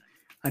 website.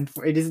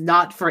 It is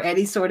not for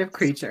any sort of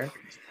creature.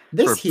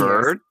 This For here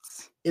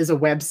birds? is a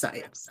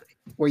website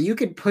where you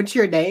can put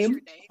your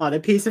name on a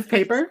piece of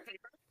paper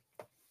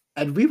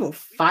and we will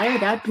fire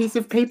that piece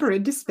of paper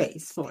into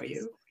space for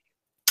you.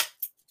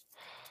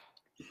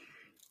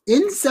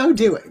 In so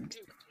doing,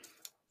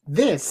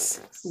 this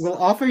will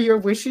offer your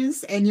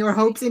wishes and your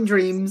hopes and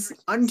dreams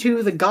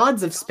unto the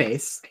gods of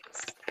space,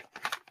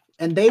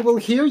 and they will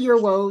hear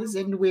your woes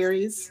and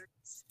wearies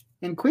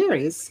and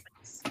queries,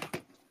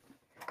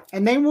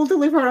 and they will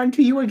deliver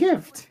unto you a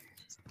gift.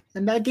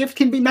 And that gift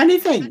can be many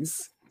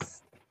things.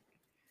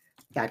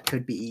 That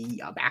could be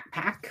a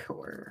backpack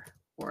or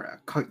a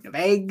carton of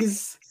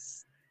eggs,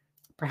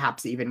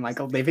 perhaps even like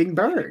a living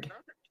bird.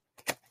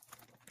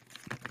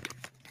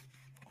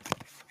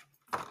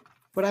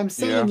 What I'm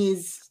saying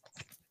is,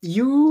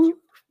 you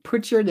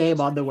put your name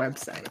on the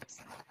website,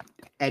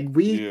 and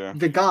Yeah.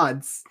 the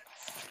gods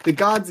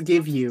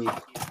give you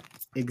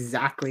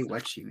exactly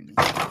what you need.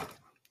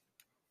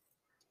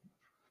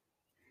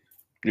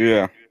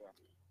 Yeah.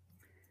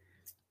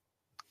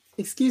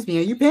 Excuse me,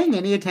 are you paying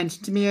any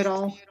attention to me at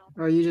all?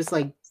 Or are you just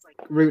like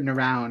rooting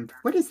around?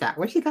 What is that?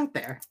 What you got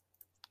there?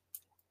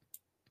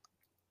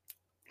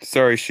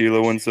 Sorry,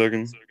 Sheila. 1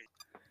 second.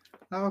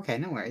 Oh, okay,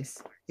 no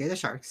worries. You're the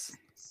sharks.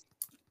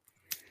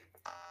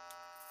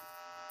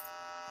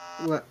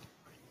 What?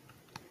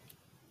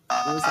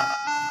 What was that?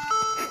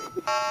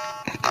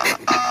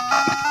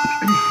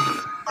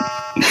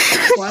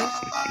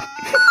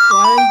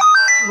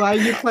 Why are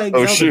you playing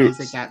Oh, Zelda shoot.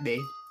 music at me?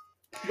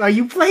 Are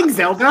you playing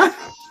Zelda?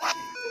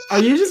 Are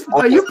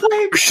you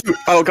playing? Shoot.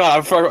 Oh god,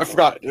 I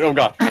forgot. Oh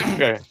god.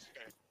 Okay.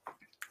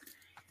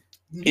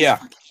 You're just Yeah.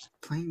 fucking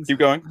playing Keep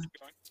going. Zelda?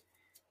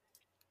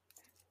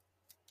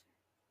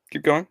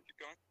 Keep going.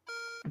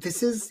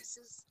 This is.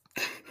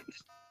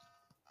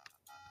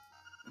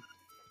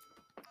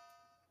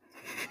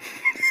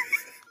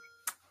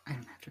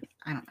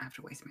 I don't have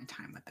to waste my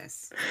time with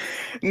this.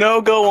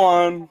 No, go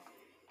on.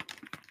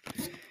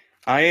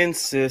 I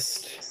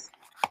insist.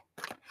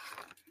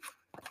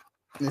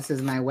 This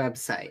is my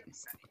website.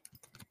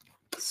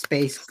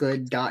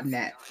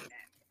 Spacegood.net.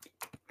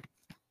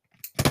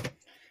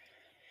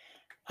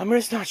 I'm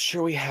just not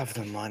sure we have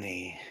the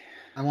money.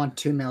 I want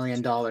 $2 million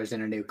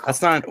in a new car.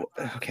 That's not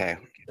okay.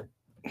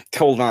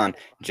 Hold on,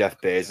 Jeff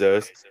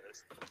Bezos.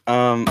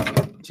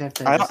 Jeff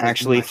Bezos I don't is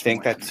actually much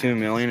think more that than 2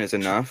 million is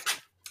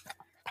enough.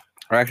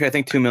 Or actually, I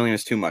think 2 million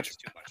is too much.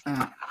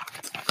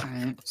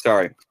 Alright.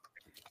 Sorry.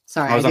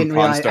 Sorry, I was on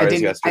Pawn Stars I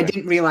yesterday.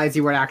 didn't realize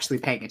you were actually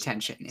paying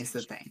attention. Is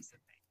the thing.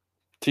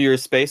 To your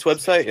space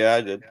website? Yeah,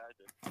 I did.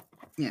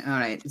 Yeah. All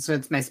right. So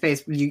it's my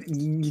space.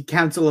 You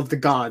Council of the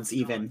Gods.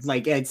 Even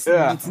like it's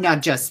Yeah. it's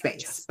not just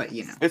space, but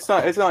you know. It's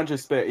not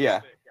just space.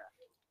 Yeah.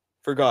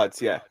 For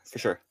gods, yeah, for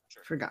sure.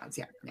 For gods.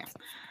 Yeah.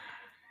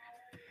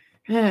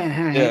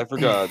 Yeah, for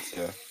gods,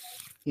 yeah.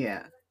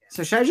 Yeah.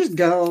 So should I just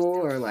go,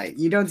 or like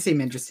you don't seem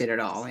interested at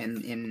all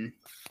in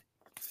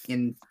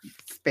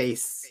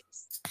space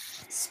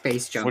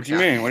junk? What do you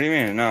mean? What do you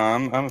mean? No,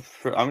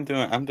 I'm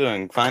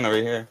doing fine over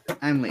here.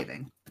 I'm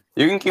leaving.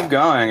 You can keep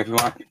going if you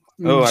want.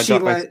 Oh, I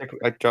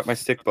dropped my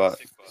stick bot.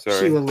 Sorry.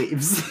 Sheila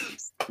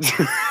leaves.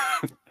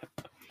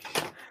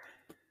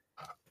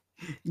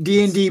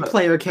 D&D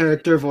player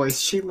character voice.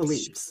 Sheila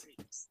leaves.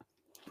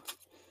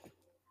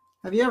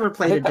 Have you ever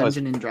played a think that was-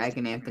 Dungeon and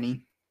Dragon,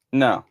 Anthony?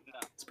 No.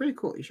 It's pretty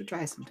cool. You should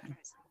try sometime.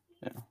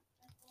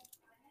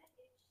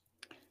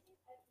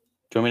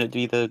 Do you want me to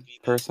be the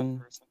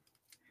person?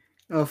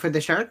 Oh, for the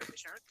shark?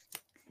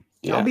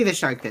 Yeah, I'll be the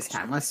shark this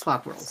time. Let's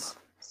swap roles.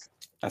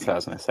 that's what I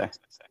was gonna say.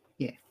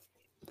 Yeah.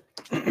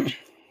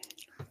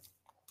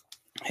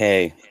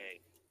 Hey,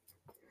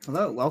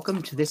 Hello,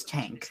 welcome to this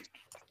tank.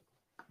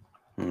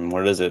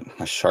 what is it?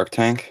 A Shark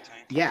Tank?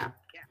 Yeah,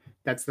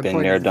 that's the Been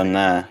point. there, of the done thing.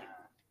 that.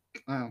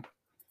 Oh,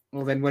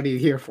 well then, what are you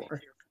here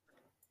for?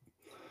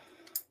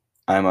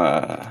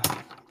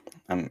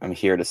 I'm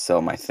here to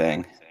sell my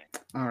thing.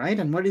 All right,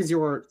 and what is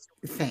your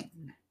thing?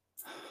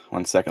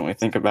 1 second, let me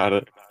think about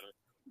it.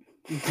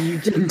 You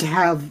didn't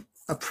have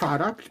a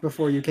product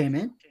before you came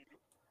in?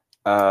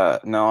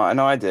 No,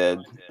 I did.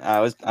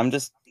 I'm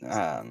just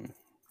All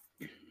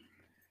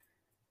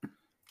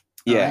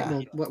yeah.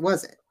 right, well, what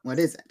was it? What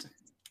is it?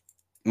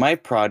 My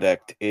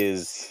product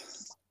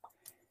is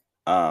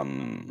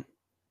the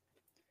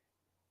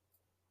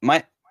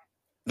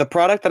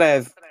product that I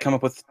have come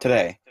up with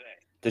today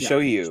to Yeah. show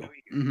you,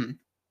 Mm-hmm.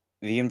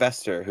 the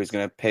investor who's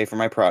going to pay for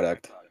my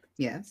product,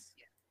 Yes.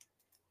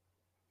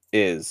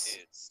 is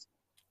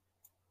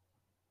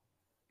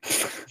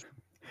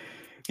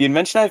the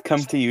invention I've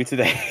come to you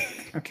today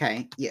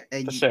Okay. Yeah.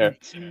 share.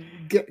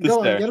 Go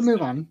on. share. Gotta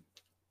move on.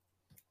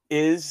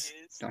 is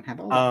Don't have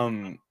all.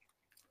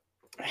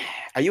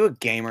 are you a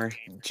gamer,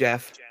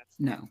 Jeff?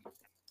 No,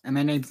 and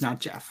my name's not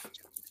Jeff.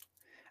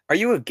 Are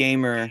you a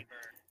gamer,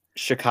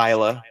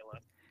 Shakila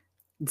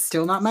It's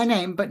still not my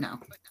name, but no.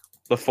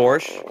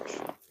 LaForge?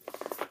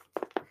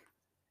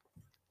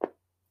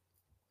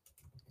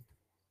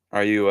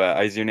 Are you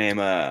is your name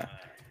Hold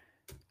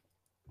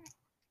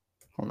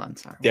on,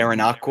 sorry. Darren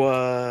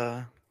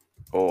Aqua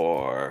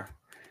or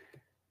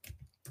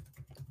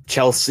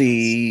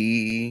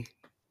Chelsea?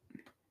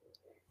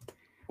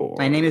 Or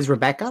My name is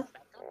Rebecca.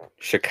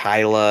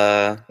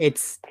 Shakila.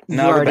 It's you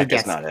No, already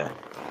Rebecca's guessed not it. it.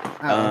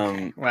 Oh,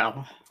 okay.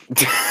 Well,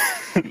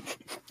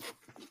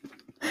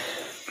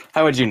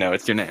 How would you know?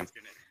 It's your name.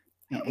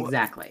 yeah,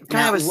 exactly. Can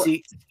I have a Now,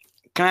 seat?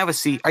 Can I have a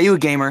seat? Are you a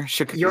gamer?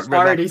 You're Rebecca?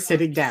 already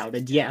sitting down,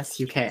 and yes,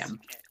 you can.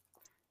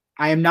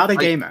 I am not a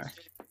gamer.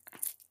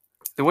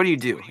 So what do you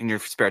do in your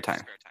spare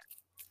time?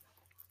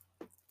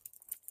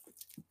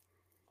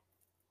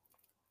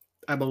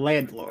 I'm a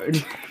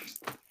landlord.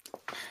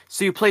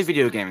 So you play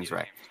video games,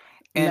 right?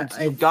 And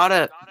No, you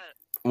gotta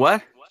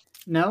what?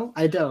 No,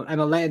 I don't. I'm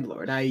a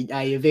landlord. I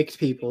evict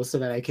people so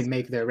that I can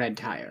make their rent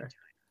higher.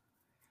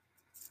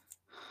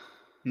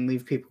 And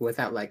leave people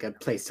without like a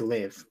place to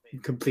live,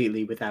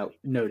 completely without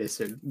notice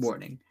or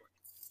warning.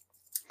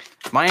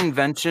 My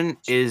invention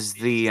is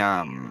the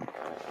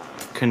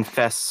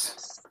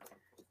confess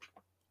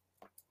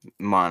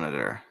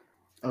monitor,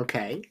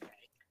 Okay.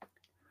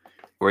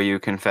 where you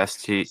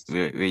confess to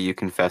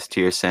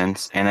your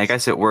sins, and I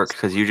guess it works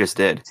because you just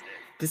did.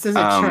 This is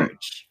a Um,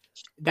 church.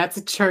 That's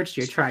a church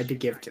you're trying to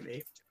give to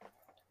me.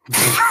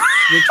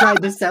 You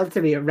tried to sell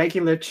to me a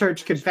regular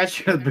church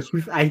confessional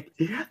booth.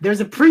 There's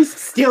a priest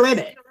still in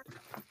it.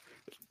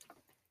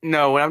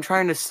 No, what I'm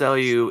trying to sell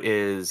you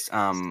is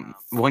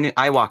when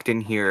I walked in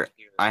here,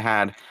 I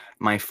had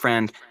my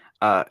friend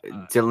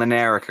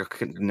Dylanerica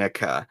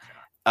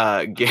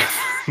give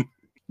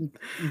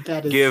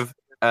That is give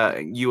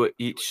you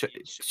each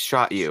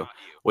shot you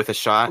with a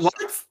shot. what?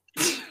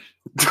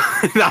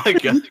 Not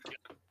again.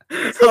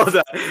 Hold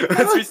on.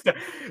 Let's restart.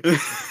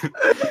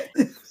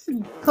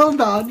 Hold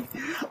on.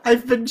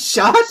 I've been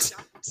shot.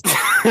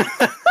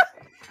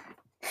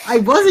 I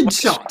wasn't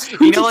shot.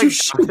 Who You know, did like you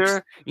shoot?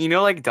 doctor. You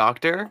know, like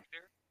doctor.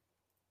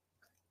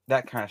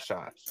 That kind of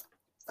shot,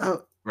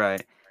 Oh,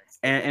 right?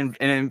 And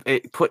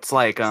it puts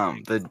like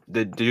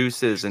the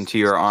juices into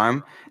your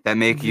arm that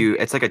make you.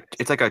 It's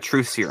like a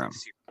truth serum.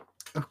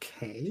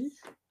 okay.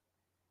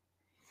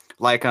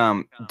 Like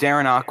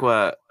Darren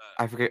Aqua.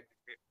 I forget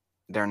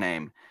their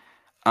name.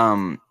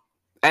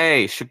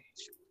 Hey,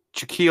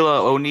 Shaquille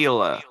O'Neal.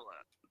 That's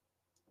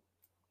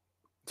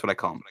what I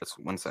call him. Just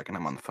 1 second.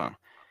 I'm on the phone.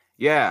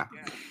 Yeah.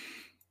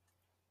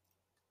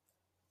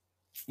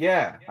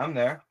 Yeah, I'm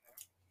there.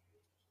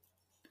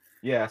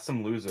 Yeah,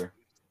 some loser.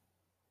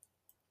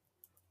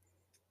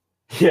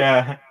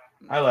 Yeah,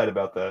 I lied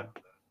about that.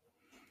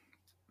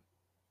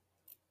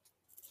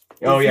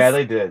 Oh, Is yeah, this-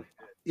 they did.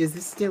 Is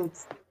this still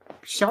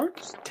Shark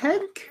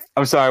Tank?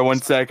 I'm sorry, 1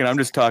 second. I'm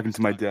just talking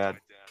to my dad.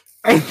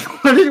 I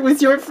thought it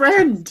was your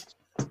friend.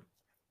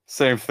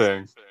 Same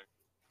thing.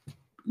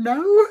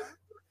 No?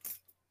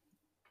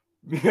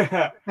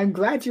 Yeah. I'm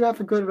glad you have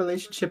a good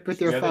relationship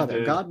with your Yeah, they father.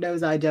 did. God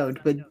knows I don't,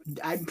 but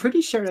I'm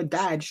pretty sure a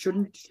dad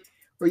shouldn't,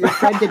 or your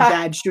friend and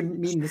dad shouldn't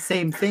mean the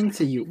same thing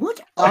to you. What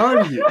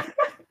are you?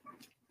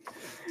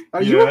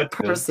 Are you Yeah, a that's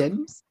good.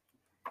 person?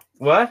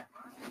 What?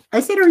 I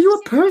said, are you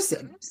a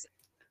person?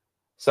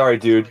 Sorry,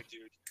 dude.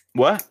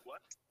 What?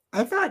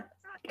 I thought,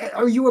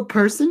 are you a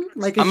person?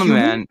 Like a I'm a human?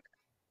 man.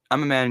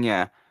 I'm a man,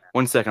 yeah.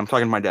 1 second. I'm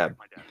talking to my dad.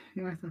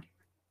 Yeah, I thought-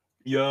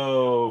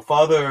 Yo,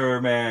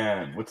 father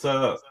man, what's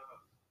up?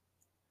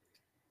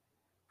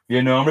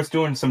 You know, I'm just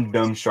doing some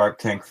dumb Shark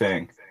Tank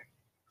thing.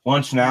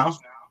 Lunch now?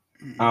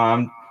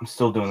 I'm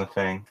still doing the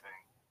thing.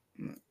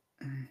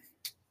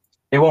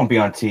 It won't be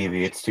on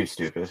TV. It's too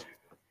stupid.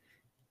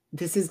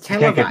 This is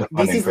can't get televised. the This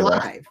funding is for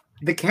that. live.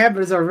 The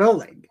cameras are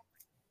rolling.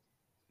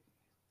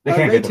 They Our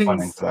can't get the funding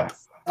ratings- for that.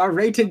 Our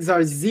ratings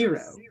are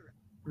 0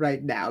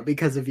 right now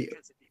because of you.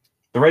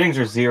 The ratings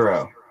are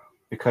 0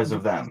 because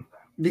of them.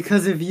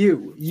 Because of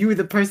you. You,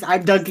 the person.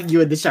 I'm dunking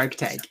you in the Shark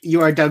Tank.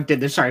 You are dunked in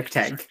the Shark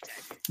Tank.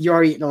 You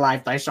are eaten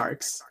alive by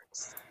sharks.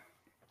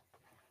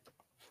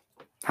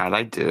 How'd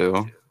I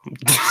do?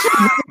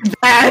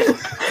 Bad.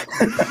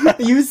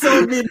 You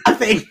sold me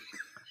nothing.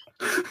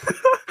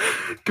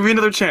 Give me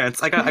another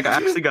chance. I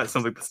actually got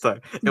something this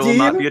time. It Do will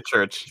not you? be a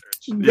church.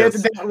 That,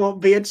 Yes. that won't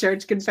be a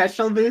church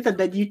confessional booth, and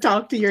then you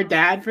talk to your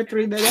dad for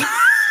 3 minutes.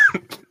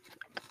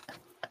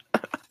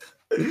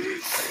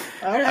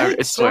 All right,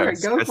 I swear,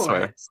 sure, go I for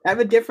swear. it. I'm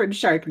a different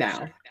shark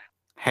now.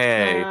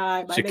 Hey,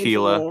 Hi, my name's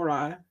Shaquilla.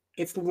 Laura.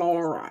 It's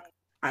Laura.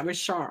 I'm a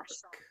shark.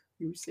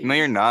 You see. No,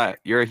 you're not.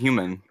 You're a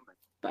human.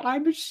 But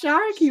I'm a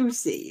shark. You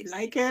see,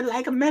 like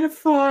a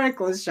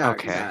metaphorical shark.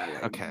 Okay,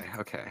 darling.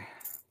 okay.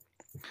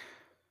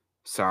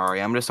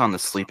 Sorry, I'm just on the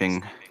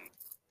sleeping.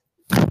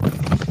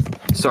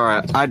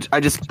 Sorry,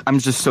 I'm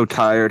just so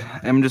tired.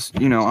 I'm just,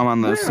 I'm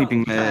on the We're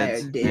sleeping all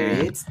meds. tired,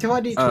 dearie. It's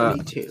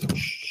 2022.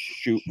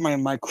 Shoot, my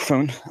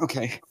microphone.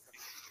 Okay.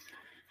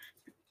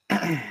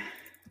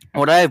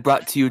 What I have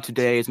brought to you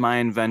today is my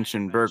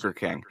invention, Burger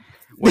King.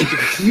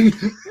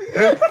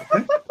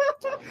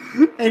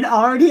 An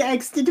already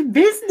exited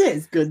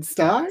business. Good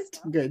start.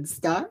 Good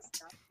start.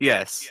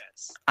 Yes,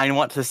 I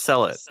want to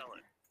sell it.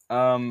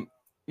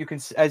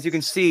 As you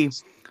can see,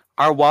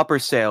 our Whopper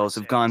sales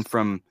have gone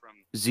from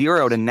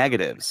 0 to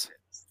negatives,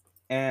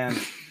 and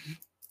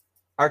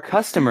our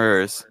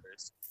customers.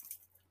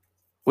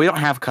 We don't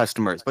have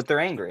customers, but they're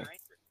angry.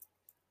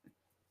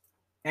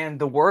 And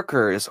the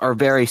workers are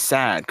very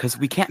sad because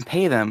we can't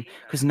pay them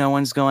because no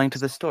one's going to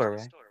the store,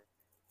 right?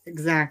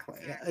 Exactly.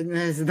 And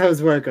there's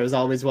those workers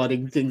always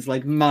wanting things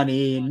like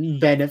money and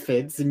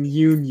benefits and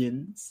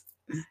unions.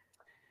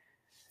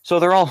 So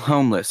they're all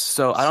homeless.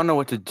 So I don't know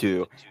what to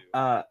do.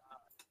 You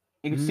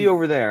can see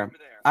over there.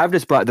 I've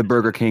just brought the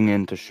Burger King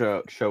in to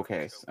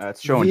showcase.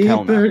 It's show and The tell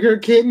now. Burger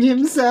King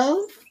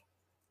himself?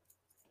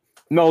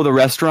 No, the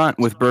restaurant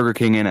with Burger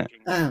King in it.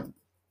 Oh,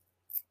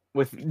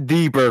 With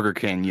the Burger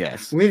King,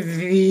 yes. with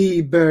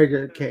the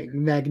Burger King. He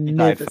died 5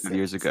 Magnificent.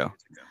 years ago.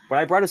 But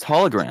I brought his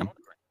hologram,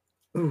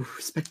 Ooh,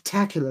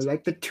 spectacular,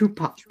 like the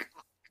Tupac.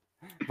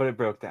 but it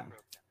broke down.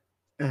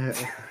 Well,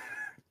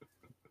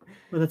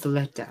 that's a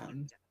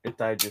letdown. It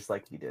died just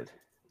like he did.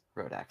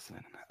 Road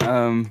accident.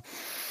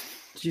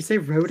 Did you say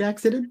road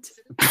accident?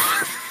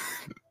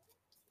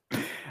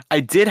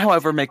 I did,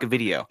 however, make a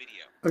video,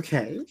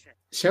 Okay,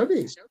 show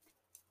me.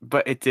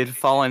 but it did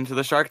fall into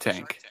the Shark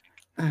Tank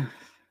Uh,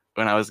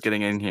 when I was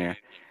getting in here.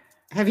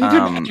 Have you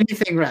done Um,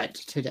 anything right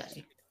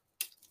today?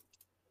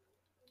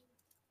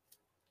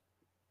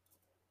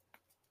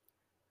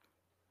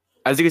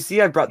 As you can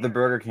see, I brought the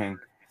Burger King,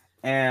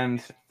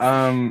 and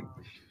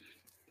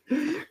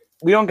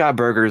we don't got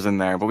burgers in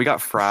there, but we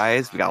got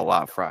fries. We got a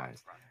lot of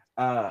fries.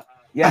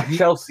 Yeah,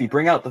 Chelsea,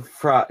 bring out the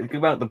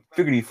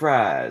figgity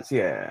fries.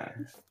 Yeah.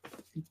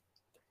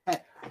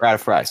 We're out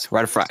of fries.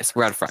 What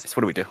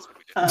do we do?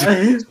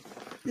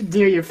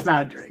 Dear, you're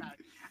floundering.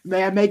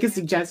 May I make a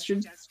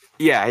suggestion?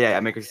 Yeah.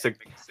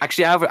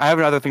 Actually, I have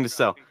another thing to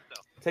sell.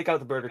 Take out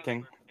the Burger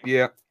King.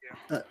 Yeah.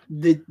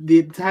 The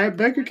entire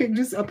Burger King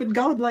just up and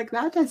gone like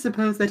that? I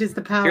suppose that is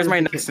the power. Here's of my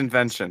the next king.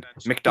 invention.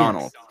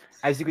 McDonald's.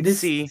 As you can This-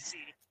 see.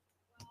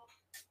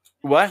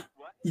 What?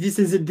 This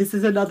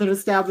is another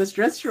established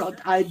restaurant.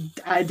 I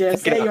dare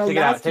say your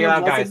last Take it one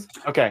out, guys.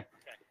 Okay.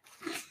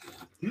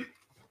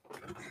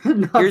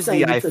 I'm not Here's the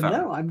saying it's a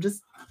iPhone. no.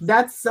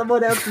 That's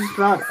someone else's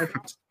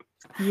product.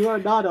 You are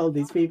not all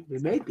these people who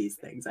made these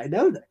things. I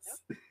know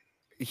this.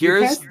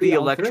 Here's can't the be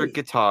all electric three.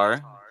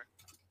 guitar.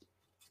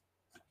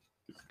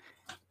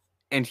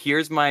 And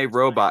here's my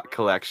robot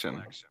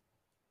collection.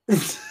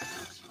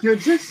 You're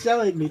just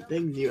showing me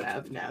things you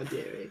have now,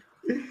 dearie.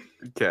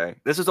 Okay.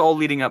 This is all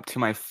leading up to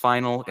my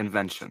final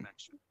invention.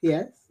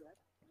 Yes?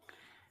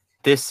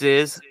 This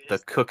is the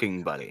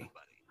Cooking Buddy.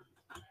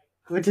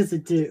 What does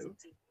it do?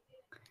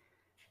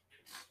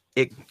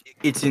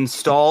 It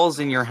installs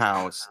in your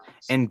house,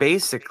 and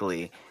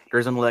basically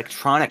there's an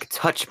electronic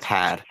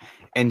touchpad,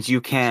 and you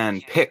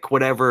can pick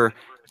whatever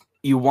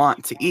you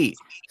want to eat.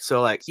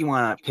 So like you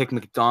want to pick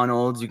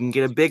McDonald's, you can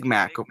get a Big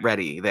Mac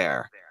ready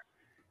there.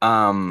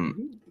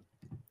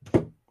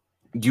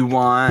 You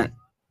want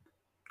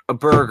a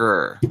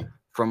burger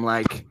from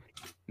like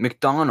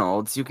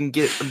McDonald's, you can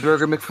get a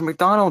burger from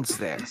McDonald's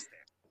there.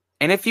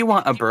 And if you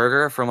want a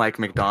burger from like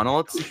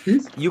McDonald's,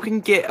 you can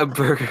get a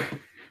burger,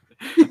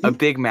 a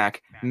Big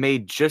Mac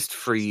made just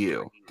for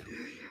you.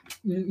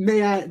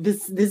 May I?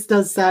 This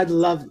does sound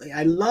lovely.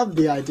 I love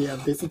the idea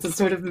of this. It's a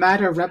sort of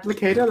matter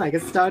replicator, like a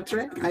Star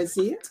Trek. I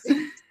see it.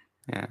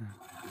 Yeah.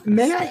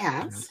 May I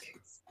ask?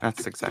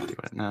 That's exactly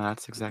what. No,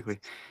 that's exactly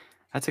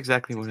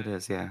what it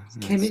is. Yeah.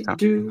 Can It's it not-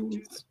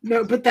 do?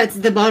 No, but that's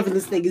the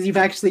marvelous thing is you've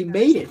actually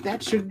made it.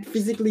 That should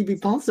physically be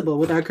possible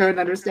with our current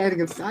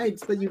understanding of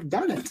science, but you've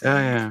done it. Oh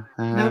yeah.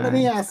 Now let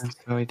me ask. That's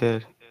what we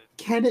did.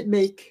 Can it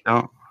make?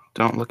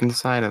 Don't look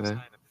inside of it.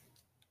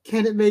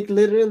 Can it make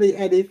literally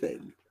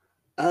anything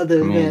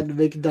other I mean- than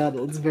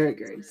McDonald's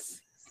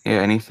burgers? Yeah,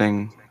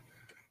 anything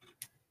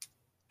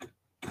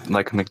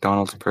like a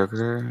McDonald's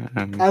burger.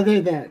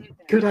 Other than,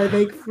 could I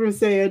make, for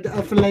say,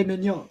 a filet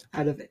mignon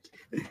out of it?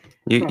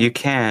 You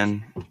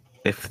can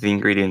if the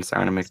ingredients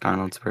are in a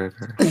McDonald's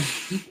burger.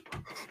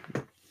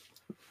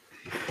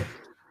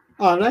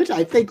 All right,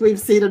 I think we've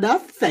seen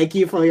enough. Thank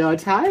you for your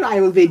time. I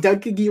will be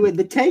dunking you in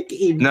the tank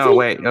in No,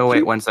 three,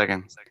 wait, 1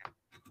 second.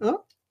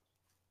 Oh,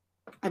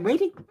 I'm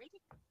waiting.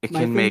 It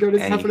My can make finger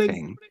is hovering.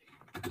 anything.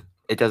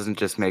 It doesn't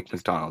just make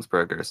McDonald's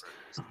burgers.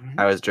 All right.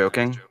 I was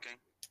joking.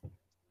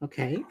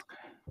 Okay.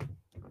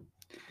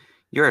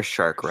 You're a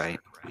shark, right?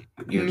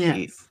 You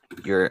eat. Yes.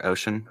 You're an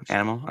ocean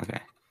animal. Okay.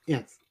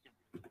 Yes.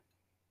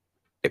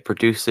 It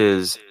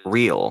produces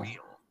real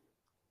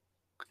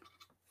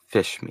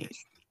fish meat.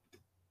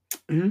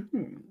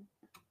 Mhm.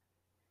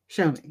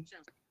 Show me.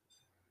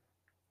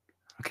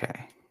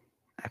 Okay.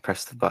 I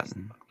press the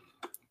button.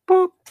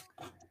 Boop.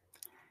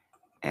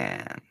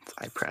 And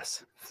I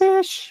press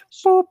fish.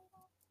 Boop.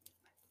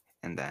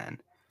 And then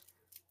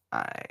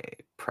I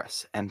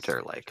press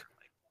enter like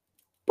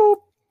boop.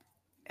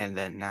 And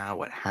then now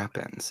what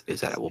happens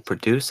is that it will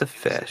produce a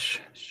fish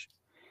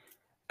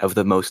of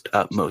the most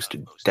utmost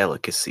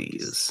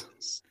delicacies.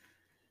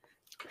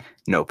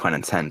 No pun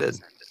intended.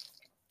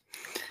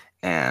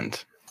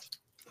 And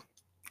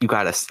you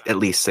gotta at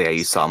least say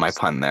you saw my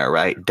pun there,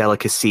 right?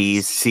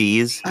 Delicacies,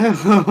 seas.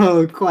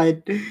 Oh,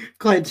 quite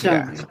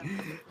charming.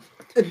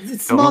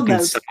 Small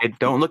note.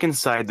 Don't look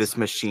inside this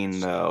machine,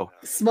 though.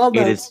 Small It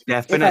note. is if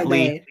I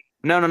definitely may.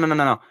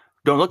 no.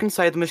 Don't look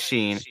inside the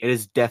machine. It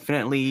is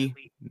definitely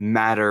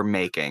matter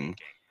making.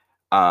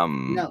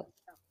 No.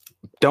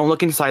 Don't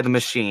look inside the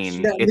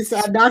machine. No, It's,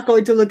 I'm not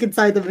going to look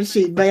inside the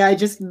machine. May I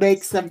just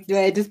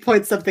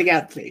point something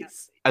out,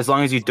 please? as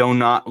long as you do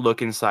not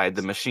look inside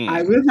the machine.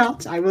 I will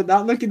not. I will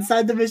not look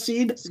inside the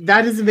machine.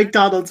 That is a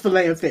McDonald's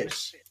filet of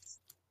fish.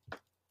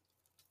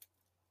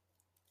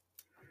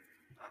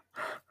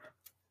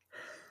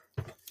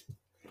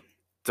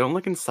 Don't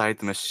look inside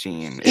the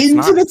machine. It's Into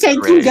not the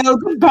tank great. you go.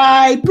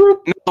 Goodbye. Boop.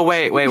 No,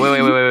 wait.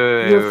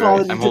 You're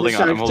falling I'm into holding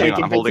the on. shark I'm tank holding on.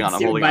 and I'm been holding on. I'm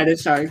consumed holding by on. the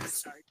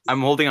sharks.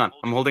 I'm holding on.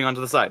 I'm holding on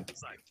to the side.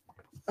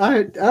 All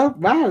right. Oh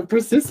wow,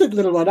 persistent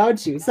little one,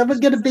 aren't you? Someone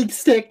get a big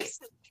stick,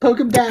 poke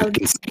him down.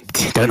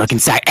 Don't look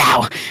inside.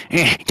 Ow!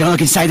 Don't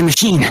look inside the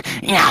machine.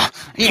 Yeah.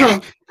 Yeah.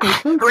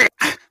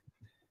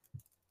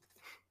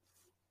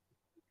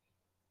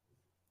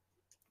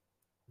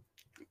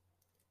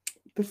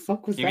 The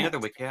fuck was Give me that? another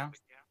wiki.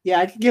 Yeah,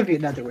 I can give you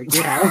another one.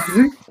 Yeah.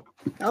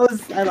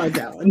 I like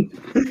that one.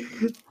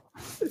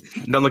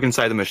 Don't look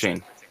inside the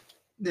machine.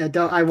 Yeah,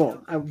 I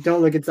won't.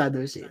 Don't look inside the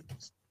machine.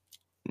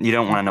 You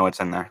don't want to know what's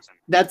in there.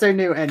 That's our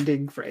new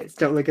ending phrase.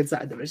 Don't look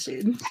inside the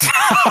machine.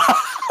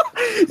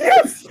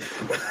 Yes.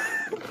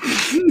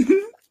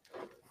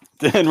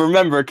 And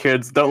remember,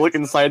 kids, don't look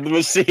inside the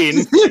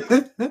machine.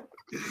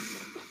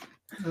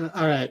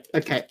 All right.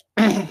 Okay.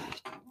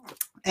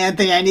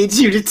 Anthony, I need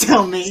you to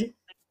tell me,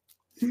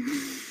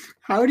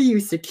 how do you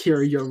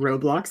secure your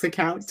Roblox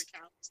account?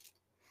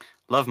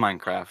 Love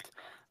Minecraft.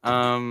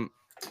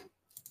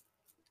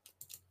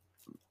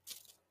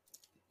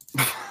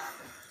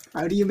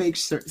 How do you make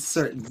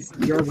certain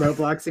your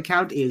Roblox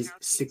account is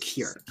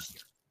secure?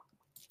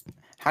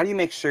 How do you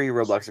make sure your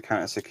Roblox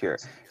account is secure?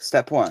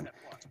 Step 1,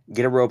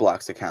 get a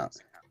Roblox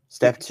account.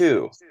 Step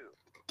 2,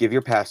 give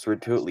your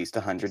password to at least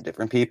 100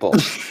 different people.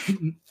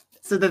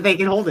 So that they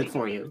can hold it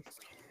for you.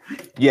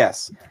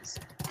 Yes.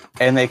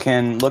 And they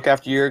can look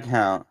after your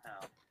account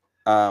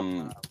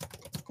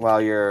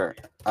while you're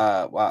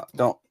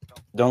don't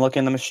look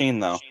in the machine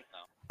though.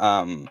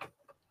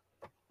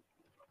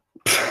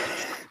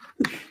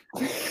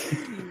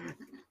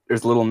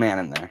 There's a little man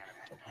in there.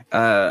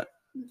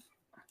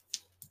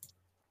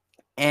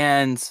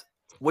 And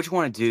what you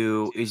want to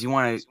do is you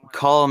want to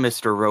call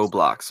Mr.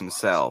 Roblox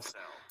himself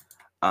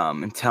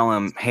and tell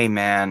him, hey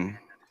man,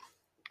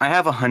 I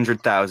have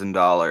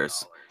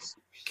 $100,000.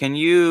 Can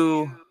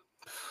you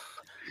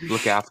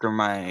look after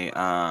my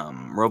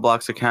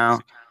Roblox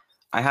account?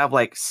 I have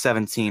like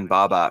 17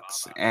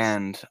 Bobox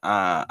and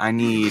I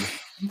need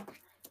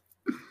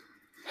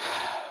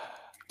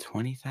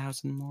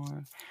 20,000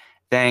 more.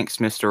 Thanks,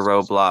 Mr.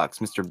 Roblox,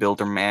 Mr.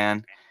 Builder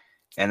Man.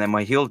 And then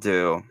what he'll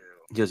do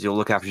is you'll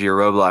look after your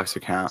Roblox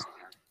account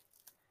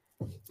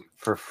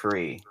for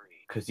free.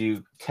 Because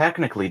you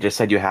technically just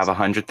said you have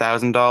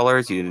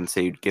 $100,000. You didn't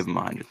say you'd give him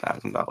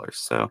 $100,000.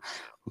 So,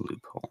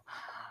 loophole.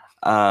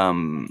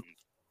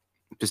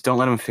 Just don't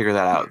let him figure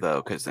that out,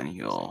 though, because then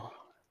you'll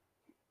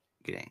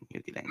get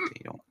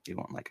angry. You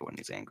won't like it when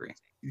he's angry.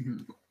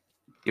 Mhm.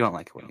 You won't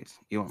like it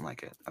you won't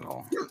like it at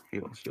all.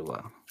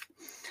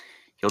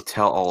 He'll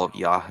tell all of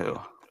Yahoo.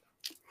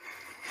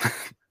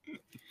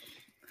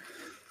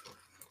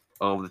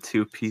 All the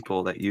 2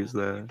 people that use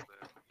the.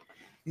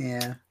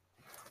 Yeah.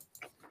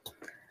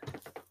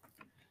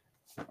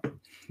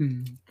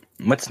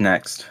 What's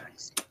next?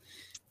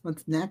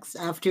 What's next?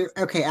 After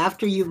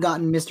you've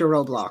gotten Mr.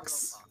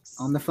 Roblox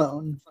on the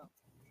phone.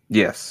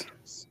 Yes.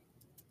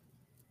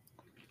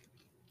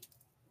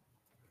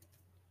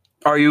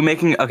 Are you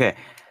making okay?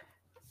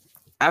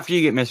 After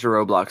you get Mr.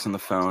 Roblox on the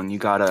phone, you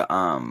gotta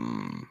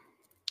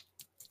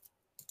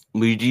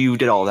you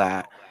did all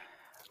that.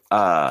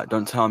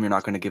 Don't tell him you're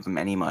not gonna give him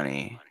any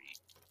money.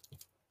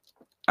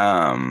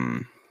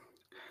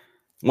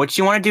 What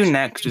you want to do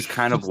next is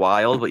kind of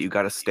wild, but you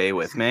gotta stay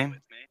with me.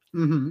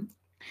 Mm-hmm.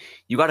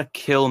 You gotta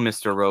kill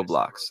Mr.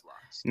 Roblox.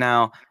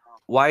 Now,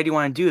 why do you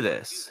want to do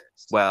this?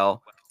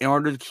 Well, in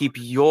order to keep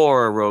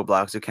your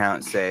Roblox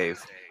account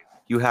safe,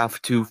 you have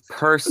to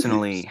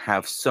personally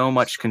have so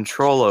much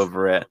control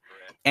over it.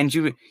 And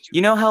you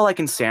know how like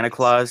in Santa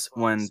Claus,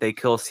 when they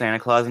kill Santa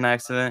Claus in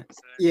accident?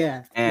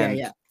 Yeah. And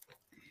yeah.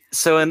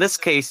 So in this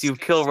case, you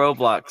kill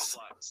Roblox,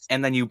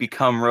 and then you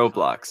become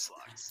Roblox.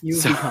 You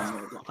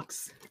become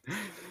Roblox.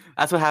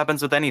 That's what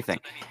happens with anything.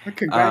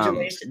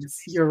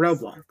 Congratulations, you're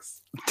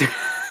Roblox.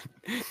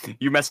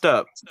 You messed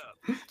up.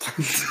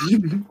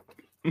 You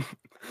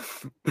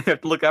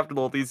have to look after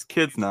all these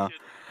kids now.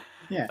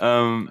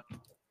 Yeah.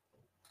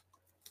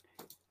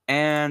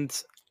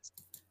 And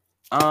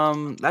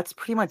that's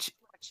pretty much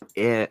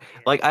it.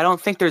 Like, I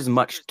don't think there's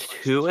much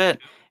to it,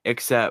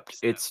 except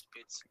it's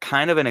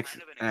kind of an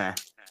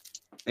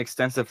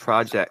extensive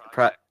project.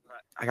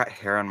 I got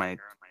hair on my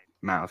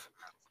mouth.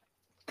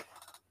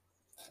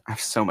 I have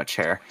so much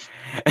hair.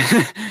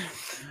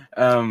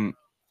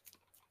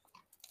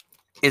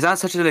 It's not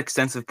such an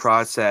extensive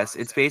process.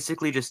 It's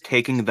basically just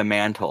taking the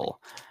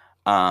mantle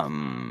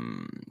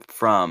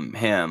from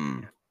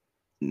him,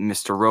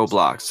 Mr.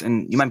 Roblox.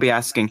 And you might be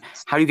asking,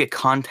 how do you get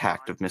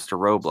contact of Mr.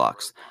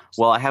 Roblox?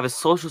 Well, I have a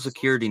social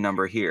security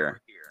number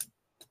here.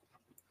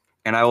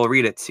 And I will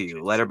read it to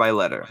you, letter by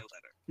letter.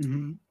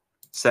 Mm-hmm.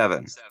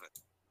 7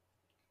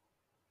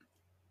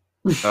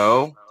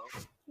 O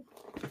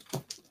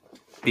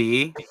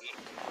B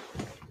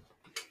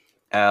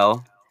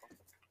L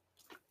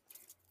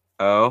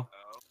O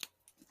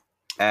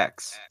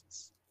X.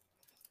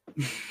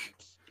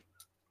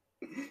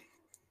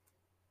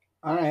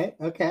 All right.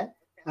 Okay.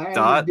 All right.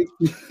 Dot.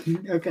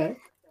 Okay.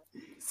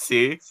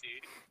 C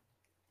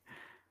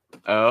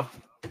O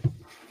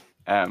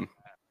M.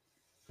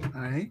 All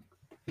right.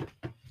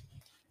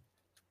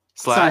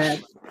 Slash.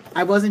 Sorry,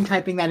 I wasn't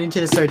typing that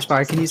into the search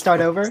bar. Can you start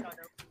over?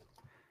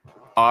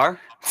 R.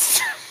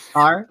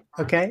 R.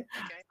 Okay.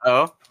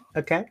 O.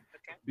 Okay.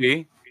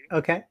 B.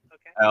 Okay.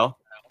 L.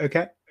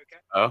 Okay.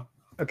 O.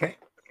 Okay.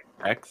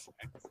 X.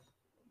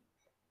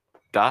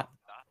 Dot.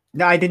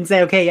 No, I didn't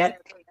say okay yet.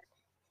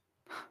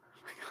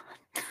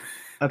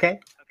 Okay.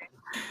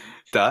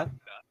 Dot.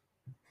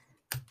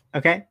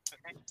 Okay.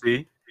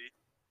 C.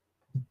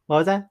 What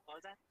was that?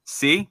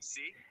 C.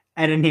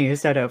 I didn't hear you.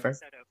 Start over.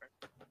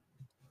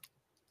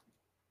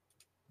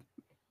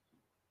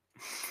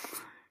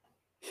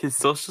 His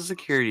social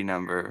security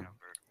number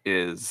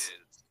is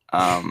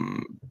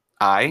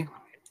I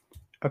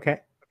Okay.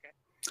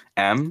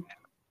 am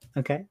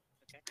Okay.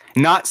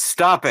 not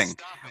stopping.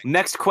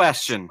 Next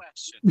question.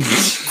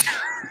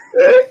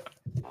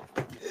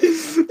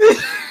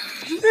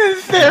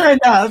 Fair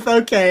enough.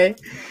 Okay.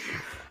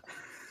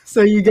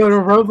 So you go to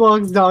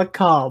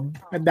roblox.com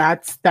and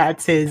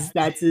that's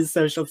his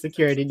social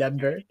security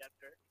number.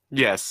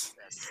 Yes.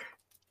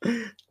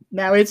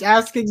 Now it is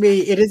asking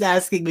me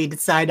to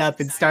sign up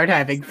and start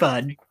having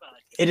fun.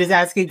 It is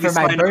asking You for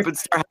my sign up birth. and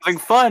start having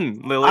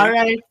fun, Lily. All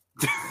right.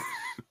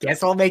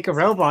 Guess I'll make a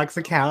Roblox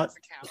account.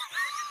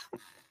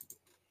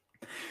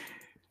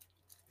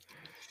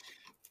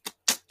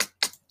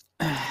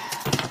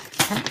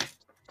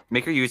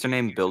 Make your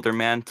username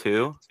Builderman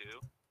too.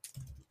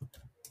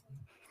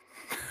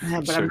 Yeah,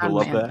 but Sure, I'm he'll not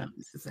love an that. anthem,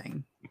 is the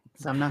thing.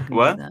 So I'm not gonna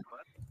What? do that.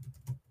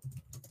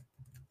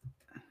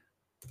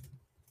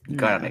 You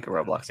gotta No. make a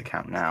Roblox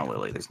account now,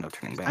 Lily. There's no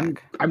turning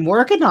back. I'm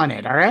working on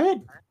it, all right?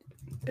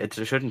 It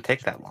just shouldn't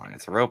take that long.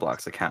 It's a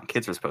Roblox account.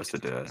 Kids are supposed to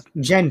do it.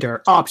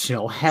 Gender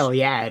optional. Hell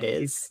yeah, it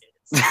is.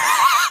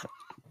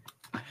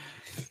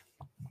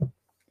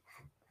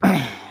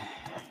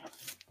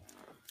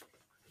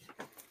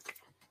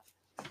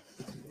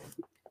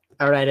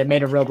 All right, I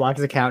made a Roblox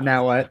account.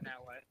 Now what?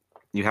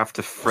 You have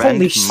to friend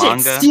Holy shit!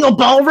 manga. Steel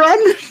Ball Run.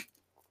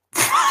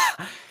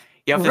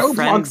 You have to Roblox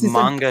friend is a-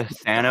 manga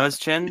Thanos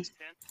Chin.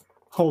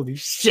 Holy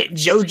shit!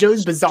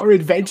 JoJo's Bizarre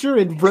Adventure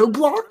in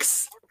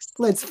Roblox.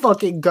 Let's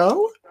fucking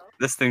go.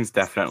 This thing's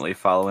definitely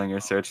following your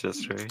search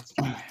history.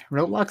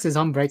 Roblox is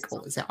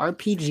Unbreakable. It's an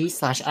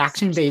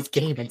RPG/action-based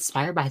game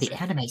inspired by the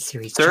anime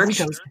series. Search?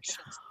 JoJo's.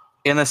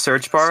 In the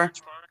search bar,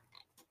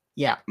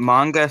 Yeah.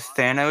 manga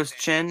Thanos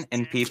Chin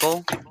in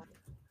people.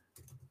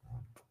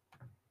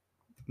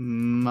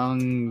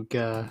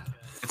 Manga.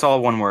 It's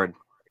all one word.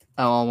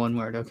 Oh, all one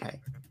word. Okay.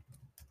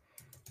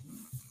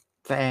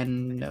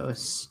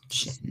 Thanos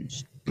Chin.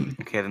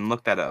 Okay, then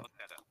look that up.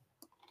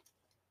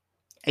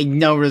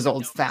 No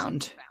results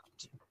found.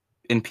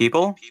 In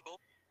people?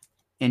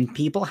 In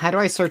people? How do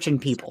I search in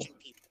people?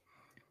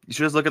 You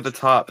should just look at the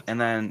top, and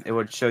then it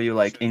would show you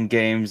like in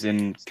games,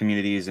 in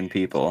communities, and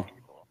people.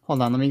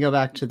 Hold on, let me go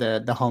back to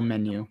the home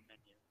menu.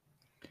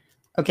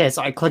 Okay,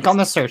 so I click on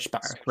the search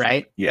bar,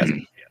 right? Yes.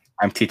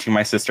 I'm teaching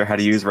my sister how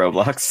to use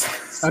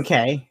Roblox.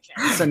 Okay,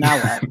 so now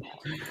what?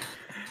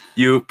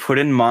 You put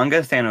in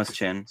manga Thanos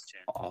Chin.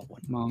 All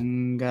one.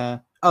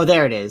 Manga. Oh,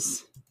 there it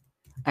is.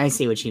 I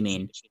see what you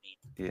mean.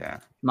 Yeah.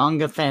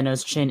 Manga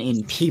Thanos Chin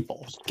in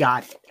people.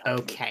 Got it.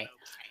 Okay.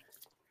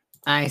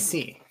 I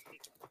see.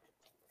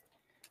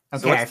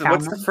 Okay, So I what's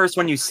found the them. first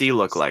one you see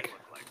look like?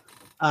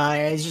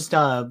 It's just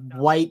a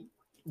white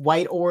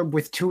orb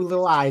with two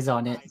little eyes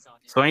on it.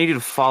 So I need you to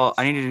follow.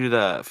 I need you to do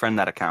the friend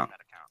that account.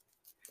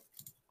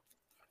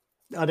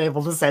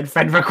 Unable to send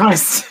friend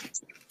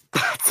request.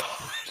 That's odd.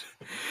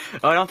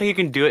 Oh, I don't think you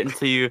can do it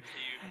until you.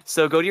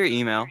 So go to your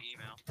email.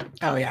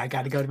 Oh yeah, I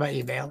gotta go to my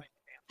email.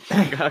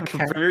 You gotta Okay.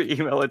 confirm your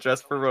email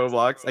address for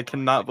Roblox. I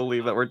cannot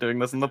believe that we're doing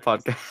this on the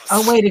podcast.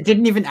 Oh wait, it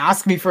didn't even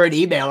ask me for an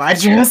email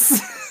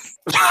address.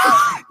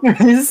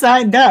 I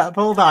signed up.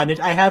 Hold on,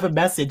 I have a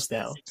message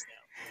though.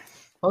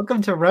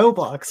 Welcome to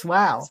Roblox.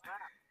 Wow.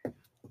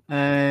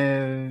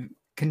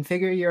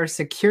 Configure your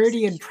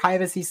security and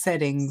privacy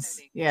settings.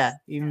 Yeah,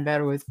 even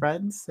better with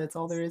friends. That's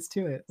all there is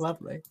to it.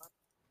 Lovely.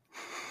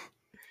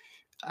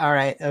 All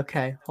right.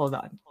 Okay. Hold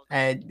on.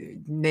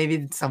 Maybe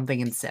it's something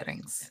in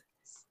settings.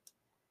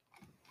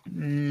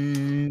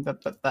 There's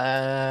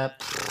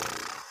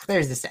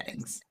the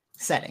settings.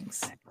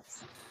 Settings.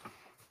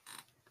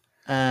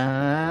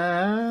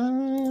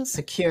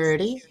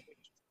 Security.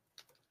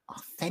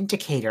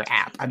 Authenticator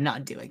app. I'm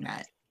not doing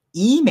that.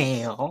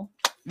 Email.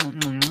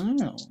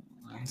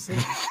 I see.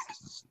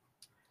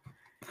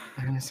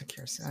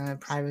 Secure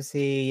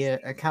privacy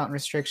account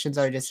restrictions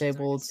are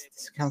disabled.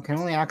 This account can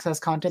only access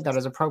content that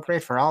is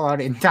appropriate for all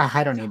audience.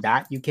 I don't need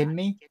that. You kidding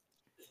me?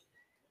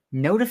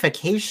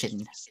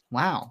 Notification.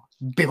 Wow.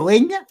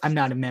 Billing? I'm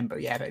not a member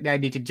yet. I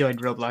need to join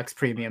Roblox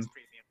Premium.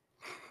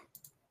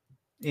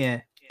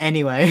 Yeah.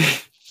 Anyway,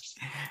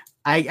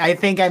 I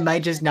think I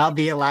might just not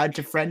be allowed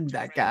to friend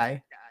that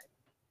guy,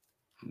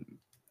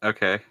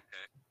 Okay.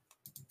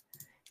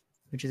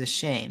 which is a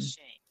shame.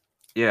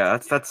 Yeah,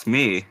 that's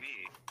me.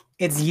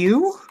 It's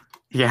you?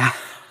 Yeah.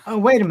 Oh,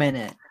 wait a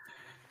minute.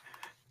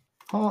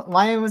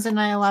 Why wasn't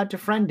I allowed to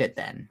friend it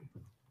then?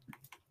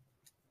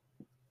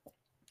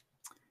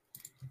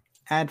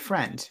 Add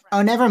friend.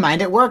 Oh, never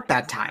mind. It worked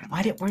that time.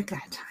 Why did it work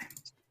that time?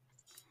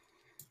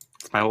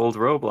 It's my old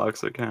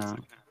Roblox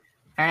account.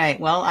 All right.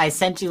 Well, I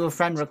sent you a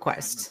friend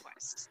request.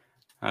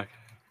 Okay.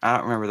 I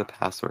don't remember the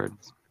password.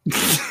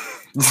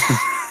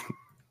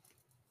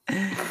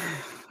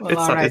 Well,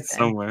 all right. It's then.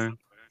 somewhere.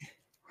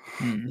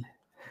 Hmm.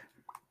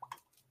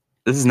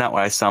 This is not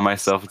what I saw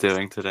myself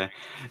doing today.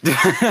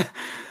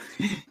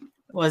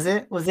 Was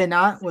it? Was it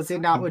not? Was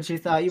it not what you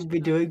thought you'd be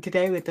doing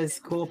today with this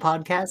cool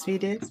podcast we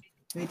did?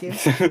 We do.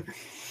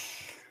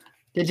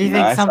 Did you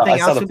think something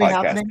else would be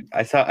happening?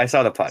 I saw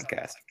the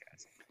podcast.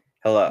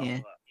 Hello. Yeah.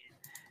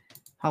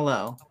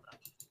 Hello.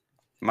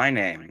 My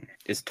name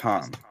is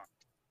Tom,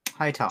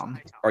 Hi, Tom.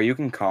 or you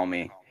can call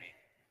me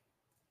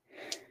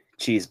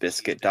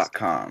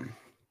cheesebiscuit.com,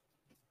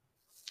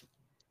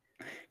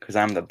 because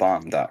I'm the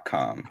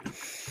bomb.com.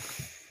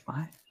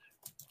 What?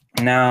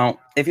 Now,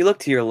 if you look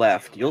to your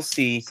left, you'll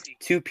see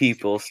two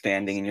people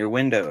standing in your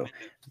window.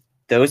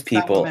 Those That's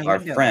not people where my are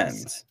window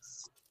friends.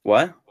 is.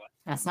 What?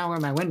 That's not where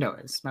my window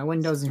is. My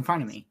window's in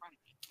front of me.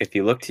 If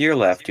you look to your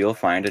left, you'll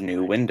find a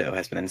new window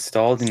has been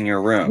installed in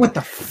your room What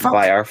the fuck?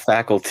 by our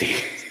faculty.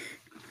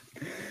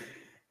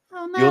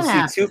 Oh, You'll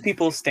that see two happened.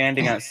 people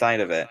standing outside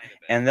of it,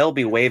 and they'll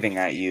be waving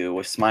at you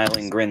with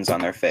smiling grins on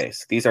their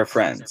face. These are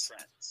friends.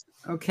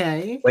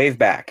 Okay. Wave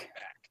back.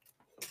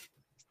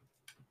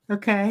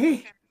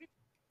 Okay.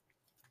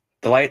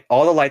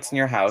 All the lights in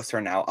your house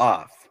are now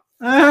off.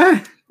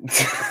 That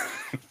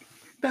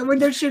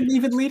window shouldn't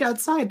even lead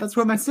outside. That's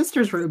where my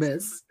sister's room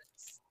is.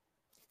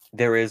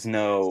 There is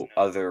no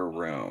other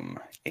room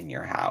in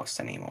your house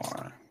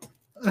anymore.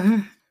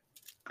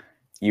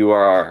 You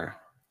are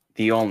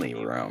the only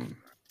room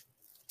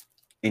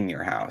in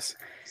your house.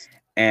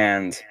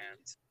 And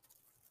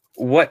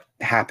what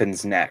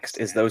happens next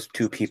is those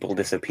two people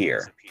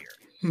disappear.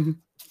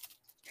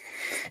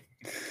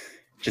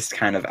 Just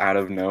kind of out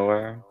of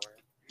nowhere.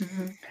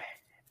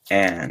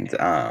 And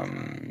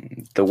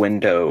the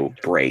window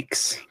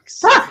breaks.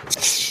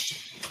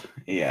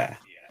 Yeah.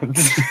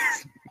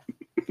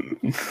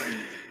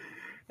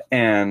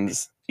 And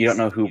you don't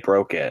know who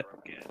broke it,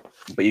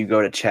 but you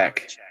go to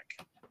check.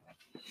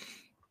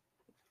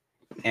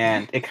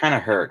 And it kind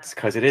of hurts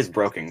because it is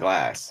broken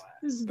glass.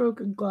 This is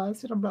broken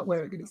glass, and I'm not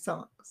wearing any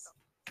socks.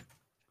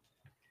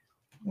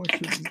 Or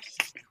shoes.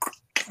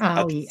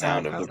 That's the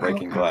sound of the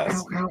breaking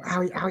glass. Ow,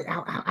 ow, ow,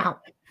 ow, ow, ow.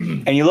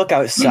 And you look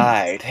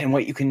outside, and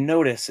what you can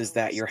notice is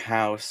that your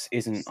house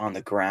isn't on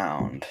the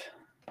ground.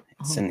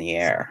 It's in the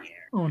air.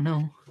 Oh,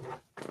 no.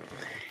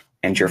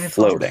 And you're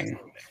floating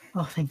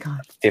Oh, thank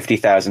God.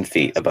 50,000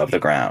 feet above the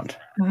ground.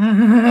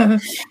 How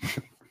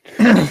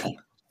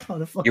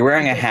the fuck? You're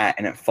wearing a hat,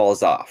 and it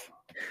falls off.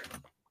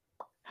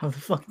 How the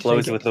fuck? did I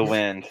Blows get with the here?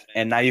 wind.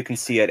 And now you can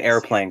see an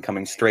airplane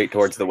coming straight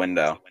towards the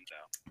window.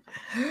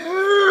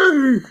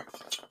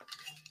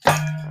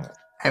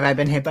 Have I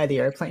been hit by the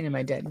airplane? Am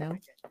I dead now?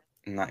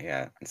 Not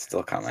yet. It's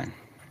still coming.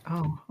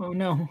 Oh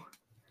no.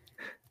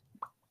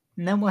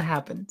 And then what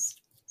happens?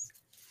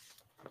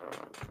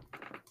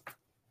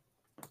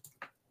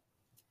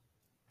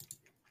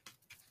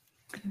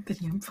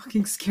 Anthony, I'm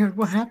fucking scared.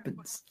 What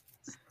happens?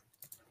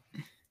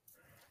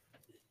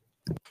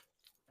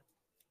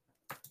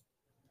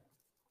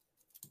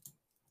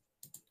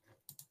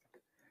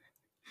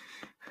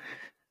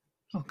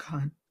 Oh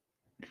God.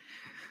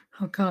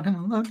 Oh God, I'm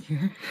alone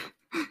here.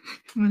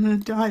 I'm gonna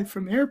die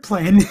from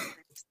airplane.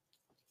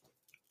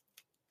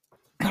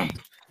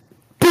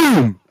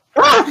 Boom!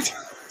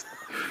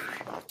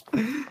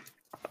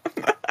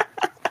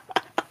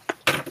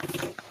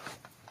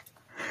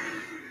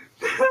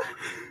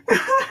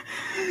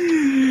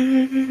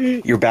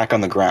 You're back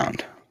on the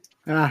ground.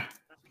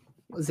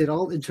 Was it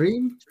all a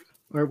dream?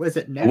 Or was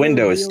it never The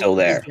window is real still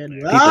there. again?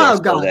 People are Oh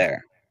still God.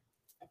 there.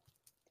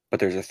 But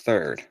there's a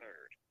third.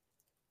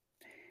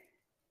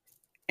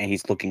 And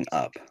he's looking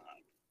up.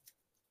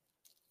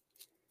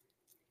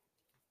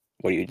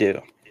 What do you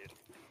do?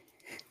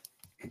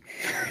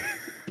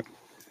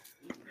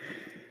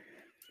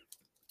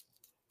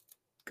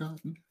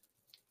 Gun.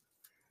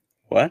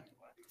 What?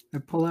 I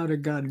pull out a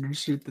gun and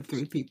shoot the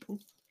three people.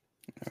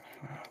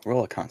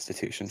 Roll a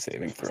Constitution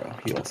saving throw.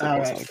 He also All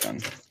pulls right. out a gun.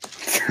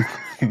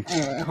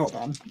 Alright, hold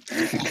on.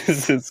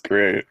 This is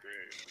great.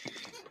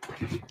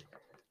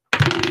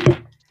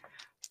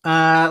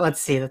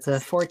 Let's see. That's a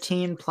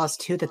 14 plus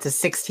 2. That's a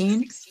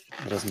 16.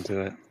 That doesn't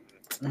do it.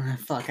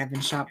 Fuck, I've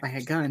been shot by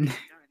a gun.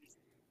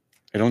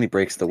 It only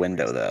breaks the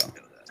window, though.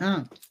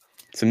 Oh,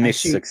 It's a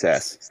mixed shoot.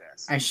 success.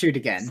 I shoot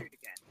again.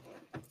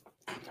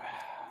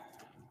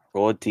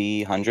 Roll a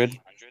D100.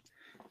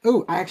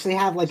 Ooh, I actually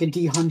have like a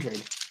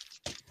D100.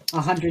 A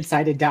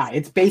 100-sided die.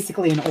 It's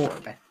basically an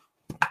orb.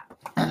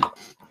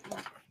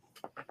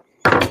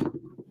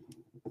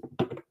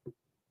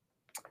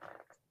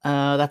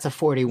 That's a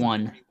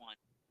 41.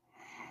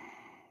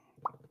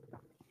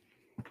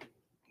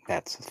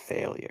 That's a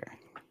failure.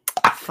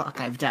 Fuck,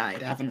 I've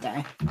died, haven't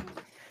I?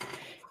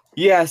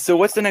 Yeah, so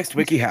what's the next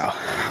WikiHow?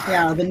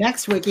 Yeah, the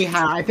next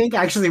WikiHow, I think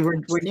actually we're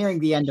nearing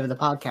the end of the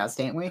podcast,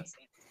 ain't we?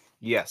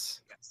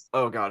 Yes.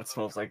 Oh god, it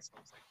smells like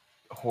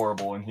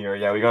horrible in here.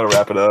 Yeah, we gotta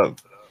wrap it up.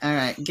 All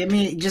right, give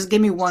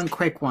me one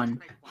quick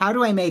one. How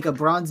do I make a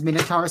bronze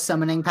minotaur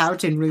summoning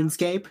pouch in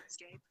RuneScape?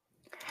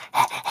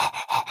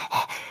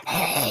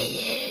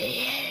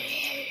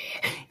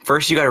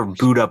 First, you gotta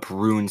boot up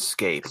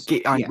RuneScape.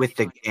 Get on Yeah. with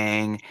the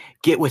gang.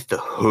 Get with the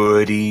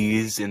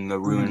hoodies in the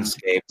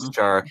RuneScape, which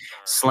are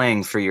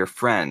slang for your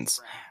friends.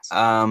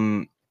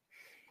 And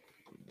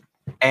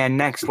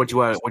next, what you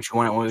want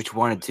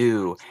to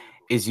do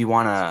is you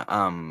want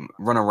to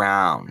run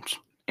around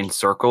in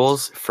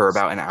circles for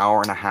about an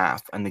hour and a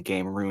half in the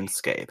game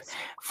RuneScape.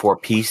 For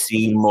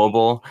PC,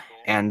 mobile,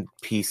 and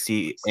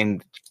PC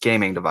and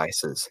gaming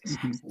devices.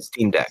 Mhm.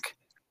 Steam Deck.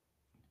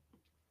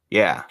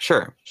 Yeah,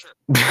 sure.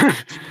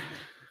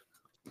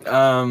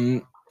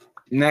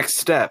 Next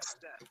step.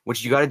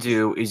 What you got to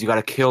do is you got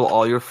to kill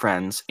all your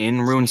friends in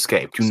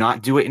RuneScape. Do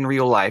not do it in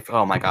real life.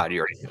 Oh my god, you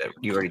already did it.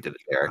 You already did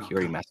it, Derek. You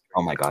already messed.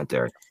 Oh my god,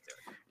 Derek.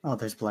 Oh,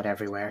 there's blood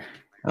everywhere.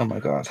 Oh my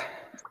god.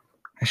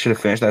 I should have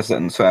finished that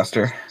sentence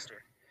faster.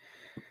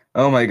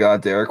 Oh my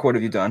god, Derek, what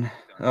have you done?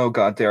 Oh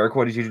god, Derek,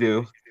 what did you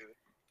do?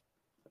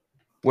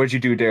 What did you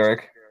do,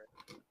 Derek?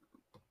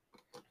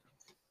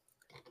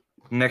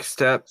 Next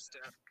step.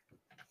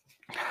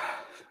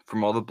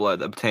 From all the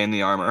blood, obtain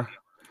the armor.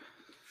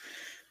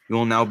 You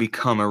will now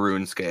become a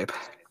RuneScape.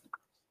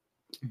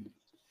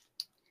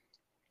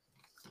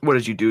 What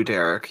did you do,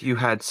 Derek? You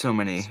had so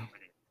many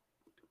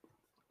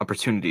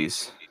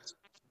opportunities.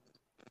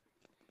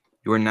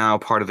 You are now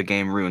part of the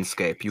game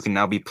RuneScape. You can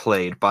now be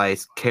played by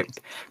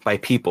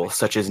people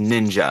such as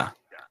Ninja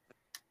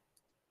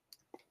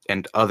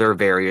and other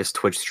various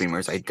Twitch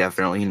streamers I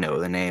definitely know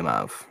the name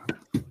of.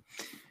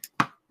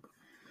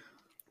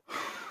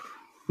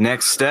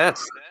 Next step,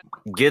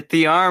 get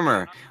the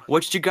armor.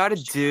 What you gotta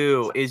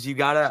do is you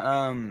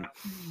gotta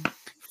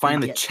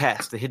find the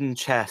chest, the hidden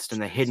chest,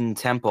 and the hidden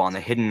temple on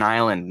the hidden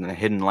island and the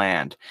hidden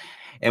land.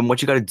 And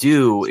what you gotta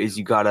do is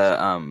you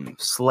gotta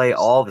slay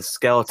all the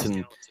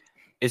skeleton.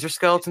 Is there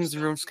skeletons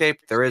in RuneScape?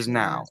 There is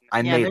now.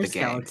 I made the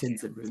game.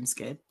 Skeletons in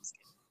RuneScape.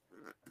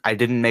 I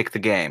didn't make the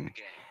game.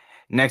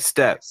 Next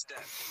step.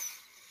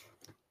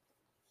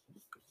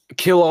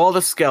 Kill all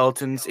the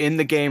skeletons in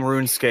the game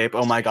RuneScape.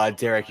 Oh my god,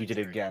 Derek, you did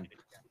it again.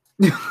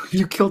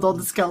 You killed all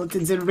the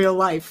skeletons in real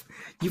life.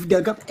 You've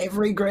dug up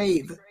every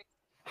grave.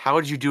 How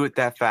did you do it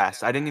that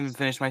fast? I didn't even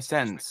finish my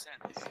sentence,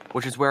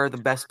 which is where the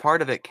best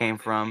part of it came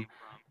from.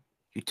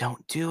 You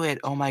don't do it.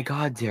 Oh my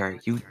god,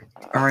 Derek. You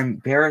are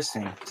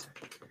embarrassing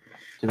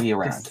to be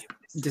around.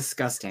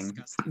 Disgusting.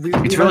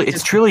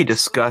 It's truly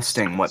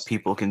disgusting what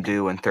people can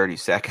do in 30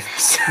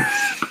 seconds.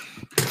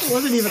 It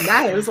wasn't even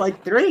that. It was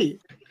like 3.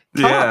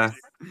 Yeah.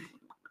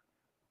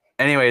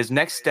 Anyways,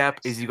 next step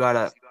is you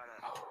gotta...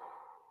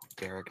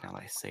 Derek, now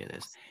that I say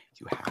this,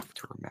 you have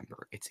to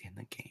remember it's in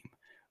the game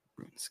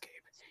RuneScape.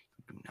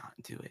 You do not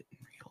do it in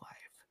real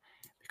life.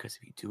 Because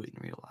if you do it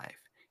in real life,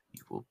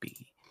 you will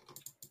be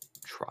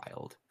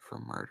trialed for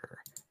murder.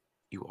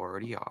 You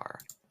already are.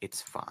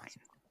 It's fine.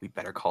 We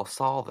better call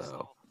Saul,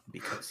 though,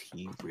 because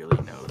he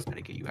really knows how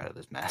to get you out of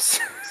this mess.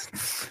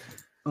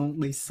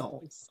 Only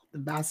Saul, the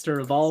master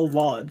of all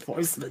law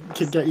enforcement,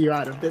 can get you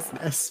out of this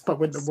mess. But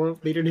when the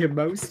world needed him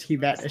most, he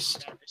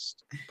vanished.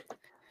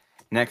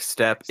 Next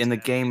step in the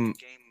game,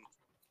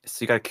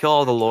 so you gotta kill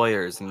all the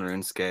lawyers in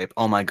RuneScape.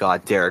 Oh my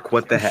god, Derek,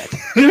 what the heck?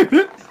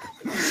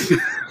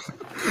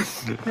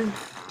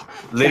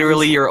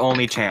 Literally your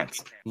only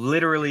chance.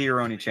 Literally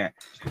your only chance.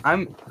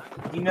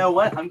 You know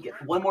what? I'm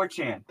getting one more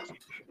chance.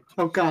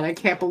 Oh god, I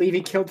can't believe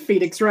he killed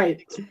Phoenix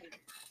Wright.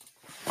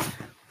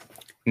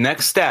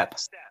 Next step.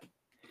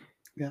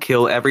 Yeah.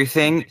 Kill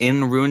everything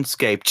in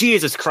RuneScape.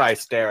 Jesus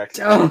Christ, Derek.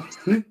 Oh.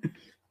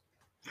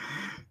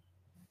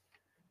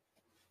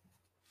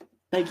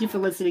 Thank you for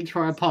listening to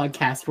our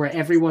podcast where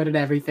everyone and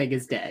everything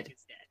is dead.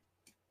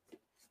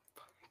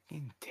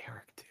 Fucking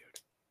Derek, dude.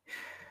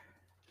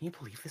 Can you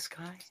believe this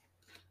guy?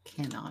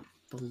 Cannot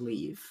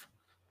believe.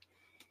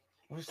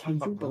 Can Can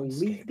you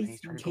believe this?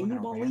 Can you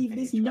believe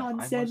this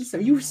nonsense?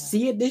 Are you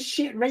seeing this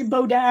shit,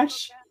 Rainbow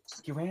Dash?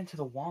 He ran into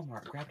the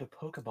Walmart, grabbed a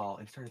Pokeball,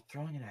 and started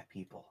throwing it at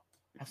people.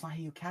 That's not how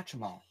you catch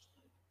them all.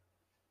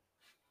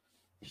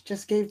 He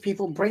just gave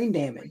people brain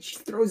damage. He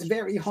throws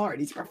very hard.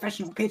 He's a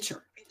professional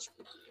pitcher.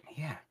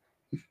 Yeah.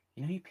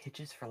 You know he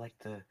pitches for like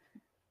the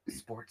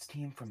sports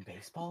team from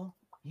baseball?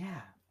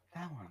 Yeah,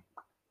 that one.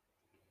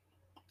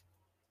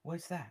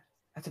 What's that?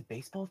 That's a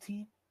baseball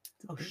team?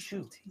 Oh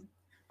shoot.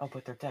 Oh,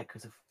 but they're dead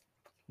because of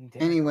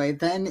Derek. Anyway,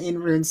 then in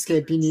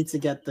RuneScape you need to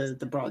get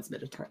the bronze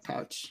Minotaur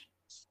pouch.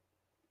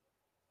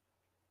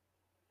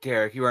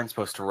 Derek, you weren't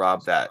supposed to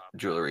rob that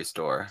jewelry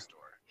store.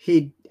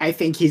 I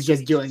think he's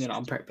just doing it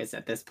on purpose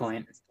at this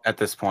point. At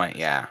this point,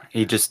 yeah.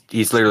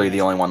 He's literally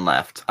the only one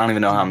left. I don't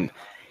even know how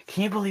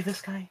Can you believe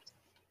this guy?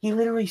 He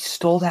literally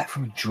stole that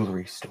from a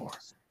jewelry store.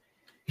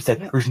 He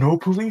said, "There's no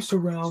police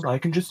around. I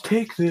can just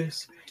take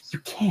this." You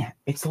can't.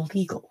 It's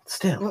illegal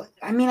still. Well,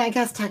 I mean, I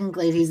guess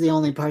technically if he's the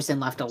only person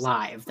left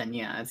alive, then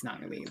yeah, it's not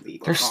really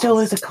illegal. There still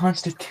is a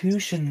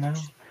constitution, though.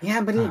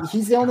 Yeah, but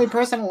he's the only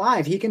person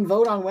alive. He can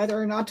vote on whether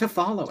or not to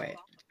follow it.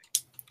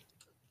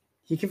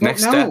 He can vote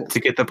Next step, to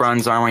get the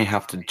bronze armor, you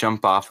have to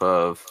jump off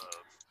of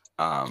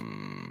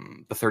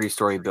the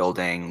 30-story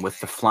building with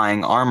the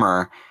flying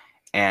armor.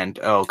 And,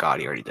 oh god,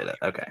 he already did it.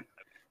 Okay.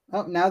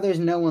 Oh, now there's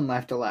no one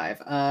left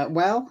alive.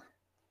 Well...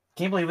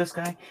 Can you believe this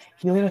guy?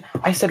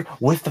 I said,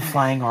 with the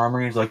flying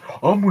armor, he's like,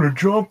 I'm gonna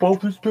jump off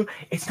this building.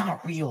 It's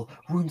not real.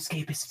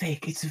 RuneScape is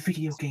fake. It's a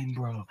video game,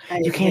 bro.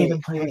 You can't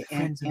even play with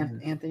friends.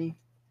 Anthony?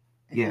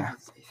 Yeah.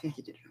 I think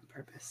he did it on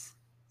purpose.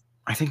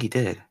 I think he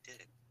did.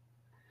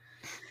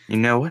 You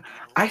know what?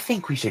 I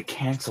think we should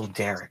cancel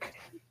Derek.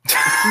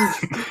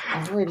 He's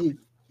already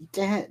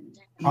dead.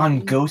 On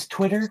Ghost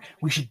Twitter,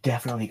 we should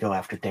definitely go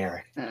after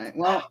Derek. All right.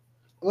 Well,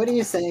 what do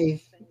you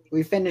say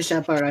we finish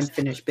up our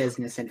unfinished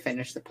business and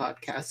finish the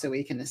podcast so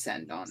we can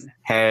ascend on?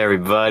 Hey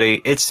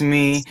everybody, it's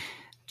me,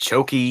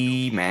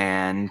 Choky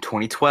Man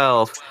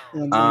 2012.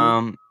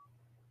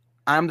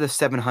 I'm the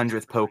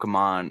 700th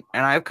Pokemon,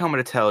 and I've come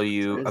to tell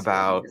you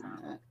about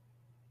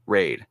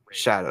Raid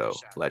Shadow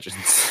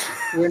Legends.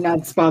 We're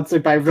not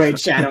sponsored by Raid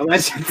Shadow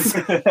Legends.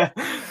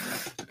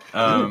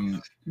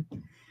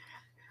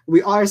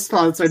 We are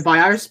sponsored by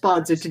our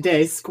sponsor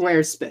today,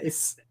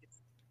 Squarespace.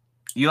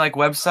 You like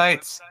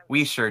websites?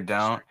 We sure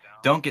don't.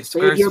 Don't get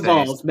Save your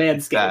Squarespace. balls, Bad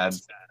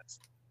Manscaped.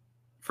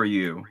 for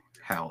you,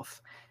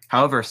 health.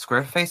 However, if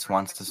Squarespace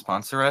wants to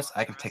sponsor us,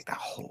 I can take that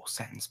whole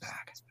sentence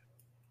back.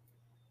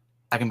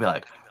 I can be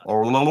like,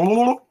 or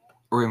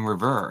in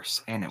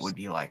reverse, and it would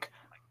be like,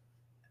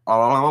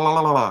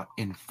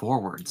 in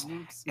forwards,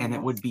 and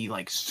it would be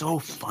like so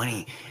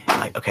funny.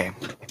 Like, okay,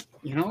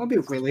 You know what would be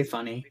really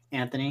funny,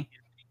 Anthony?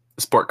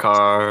 sport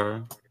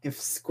car. If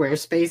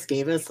Squarespace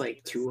gave us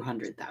like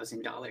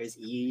 $200,000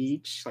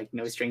 each, like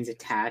no strings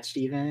attached,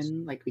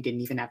 even like we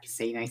didn't even have to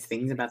say nice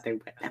things about their.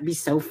 That'd be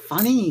so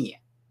funny.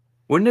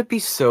 Wouldn't it be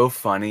so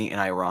funny and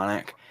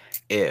ironic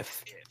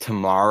if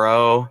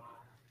tomorrow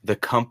the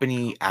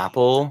company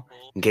Apple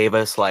gave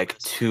us like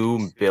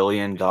 $2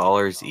 billion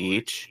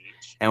each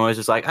and was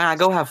just like,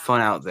 go have fun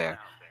out there.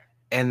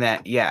 And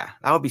that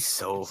would be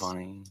so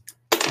funny.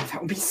 That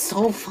would be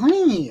so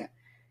funny.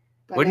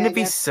 But Wouldn't I it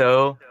be guess-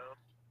 so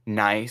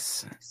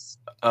nice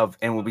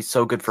and would be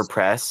so good for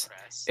press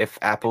if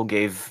Apple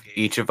gave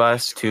each of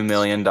us $2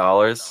 million?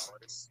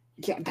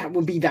 Yeah, that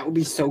would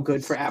be so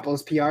good for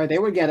Apple's PR. They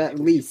would get at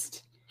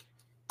least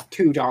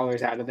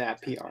 $2 out of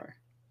that PR.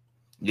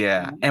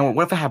 Yeah. And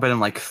what if it happened in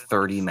like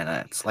 30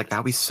 minutes? Like,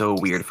 that'd be so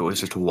weird if it was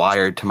just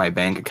wired to my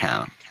bank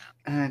account.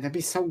 That'd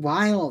be so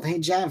wild. Hey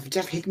Jeff,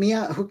 hook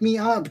me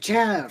up,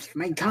 Jeff,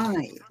 my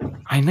guy.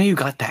 I know you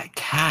got that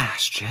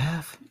cash,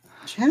 Jeff.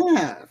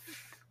 Jeff.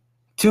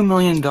 $2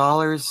 million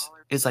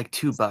is like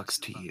 $2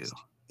 to you.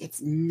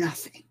 It's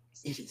nothing.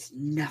 It is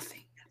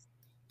nothing.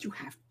 You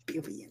have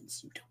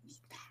billions. You don't need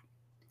that.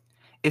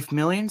 If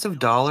millions of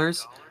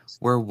dollars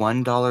were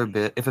 $1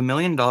 bill, if $1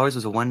 million was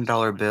a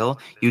 $1 bill,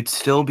 you'd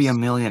still be a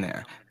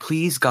millionaire.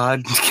 Please,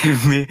 God,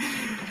 give me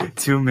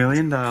 $2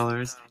 million,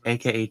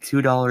 aka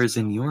 $2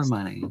 in your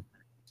money.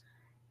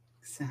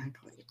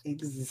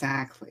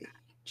 Exactly,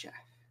 Jeff.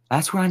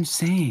 That's what I'm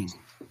saying.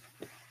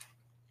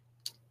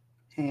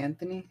 Hey,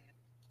 Anthony.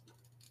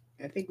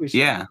 I think we should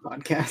Yeah. do a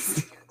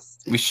podcast.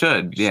 We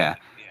should, yeah.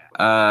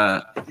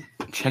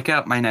 Check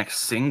out my next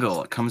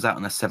single. It comes out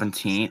on the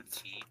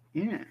 17th.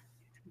 Yeah.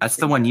 That's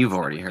the one you've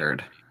already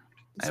heard.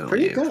 It's I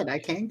pretty believe. good. I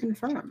can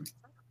confirm.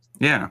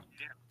 Yeah,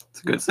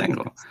 it's a good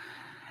single.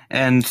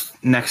 And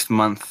next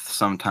month,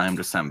 sometime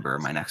December,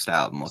 my next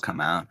album will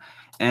come out.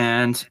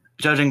 And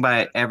judging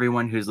by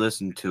everyone who's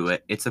listened to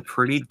it, it's a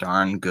pretty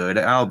darn good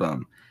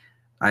album.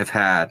 I've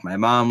had my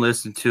mom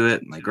listen to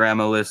it, my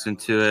grandma listened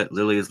to it,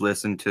 Lily's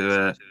listened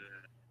to it.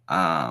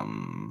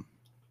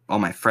 All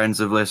my friends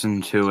have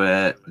listened to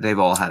it. They've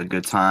all had a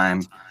good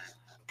time.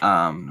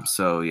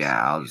 So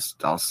yeah,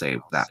 I'll say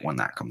that when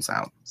that comes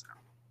out.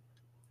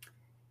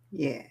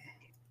 Yeah.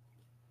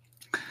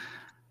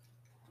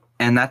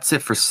 And that's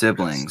it for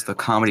Siblings, the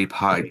comedy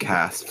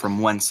podcast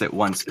from whence it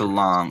once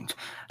belonged,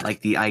 like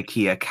the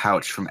IKEA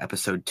couch from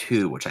episode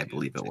 2, which I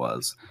believe it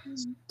was.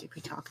 Did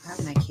we talk about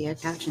an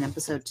IKEA couch in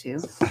episode 2?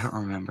 I don't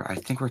remember. I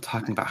think we're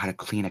talking about how to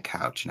clean a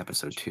couch in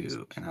episode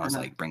 2, and I was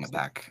like, bring it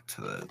back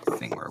to the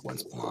thing where it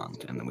once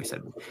belonged. And then we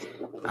said,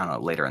 I don't know,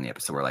 later in the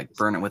episode, we're like,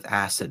 burn it with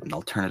acid and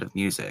alternative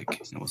music.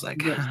 And it was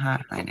like, haha,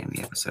 I named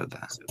the episode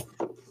that.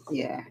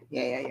 Yeah.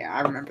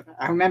 I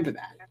remember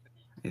that.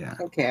 Yeah.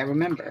 Okay, I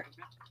remember.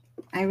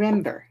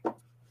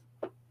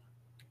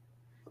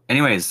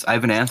 Anyways,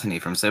 I've been Anthony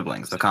from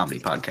Siblings, the comedy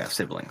podcast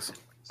Siblings.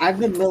 I've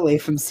been Lily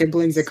from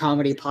Siblings, a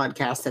comedy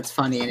podcast that's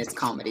funny and it's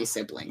comedy.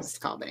 Siblings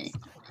comedy.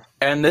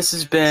 And this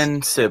has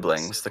been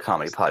Siblings, the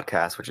comedy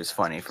podcast, which is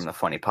funny from the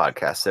funny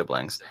podcast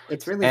Siblings.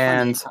 It's really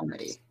And- funny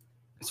comedy.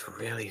 It's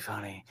really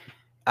funny.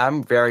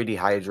 I'm very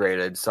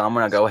dehydrated, so I'm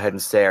going to go ahead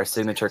and say our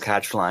signature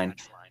catch line.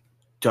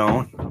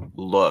 Don't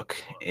look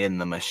in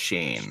the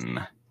machine.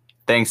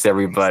 Thanks,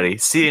 everybody.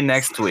 See you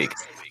next week.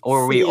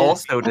 Or we See ya.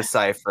 also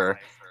decipher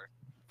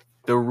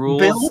the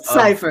rules Bill of...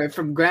 Cipher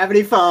from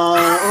Gravity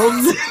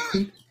Falls.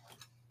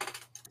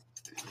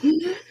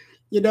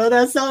 You know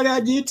that song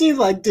on YouTube,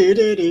 like do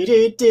do do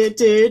do do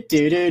do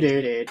do do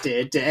do do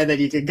do, and then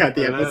you can cut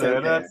the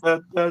episode there.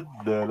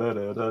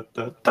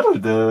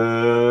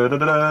 The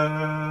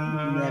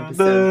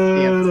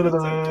episode's over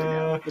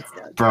now. It's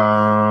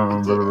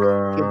done.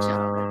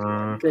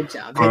 Good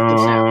job. Hit the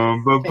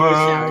showers. Hit the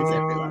showers,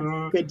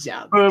 everyone. Good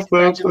job.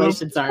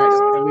 Congratulations,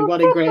 Art. We won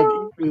a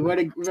Grammy.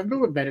 Remember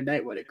when Meta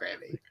Knight won a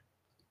Grammy?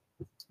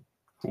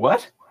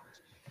 What?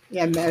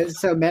 Yeah,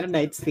 so Meta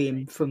Knight's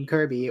theme from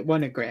Kirby, it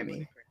won a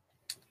Grammy.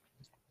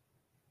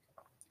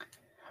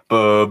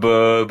 Ba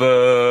ba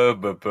ba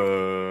ba ba.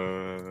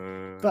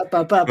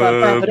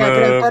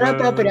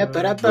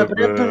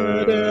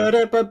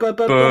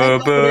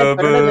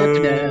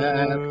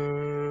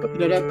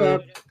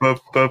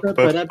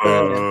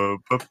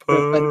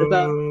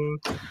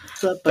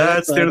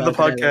 That's the end of the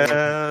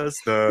podcast.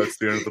 That's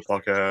the end of the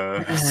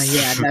podcast.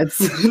 Yeah,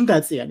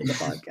 that's the end of the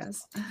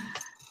podcast.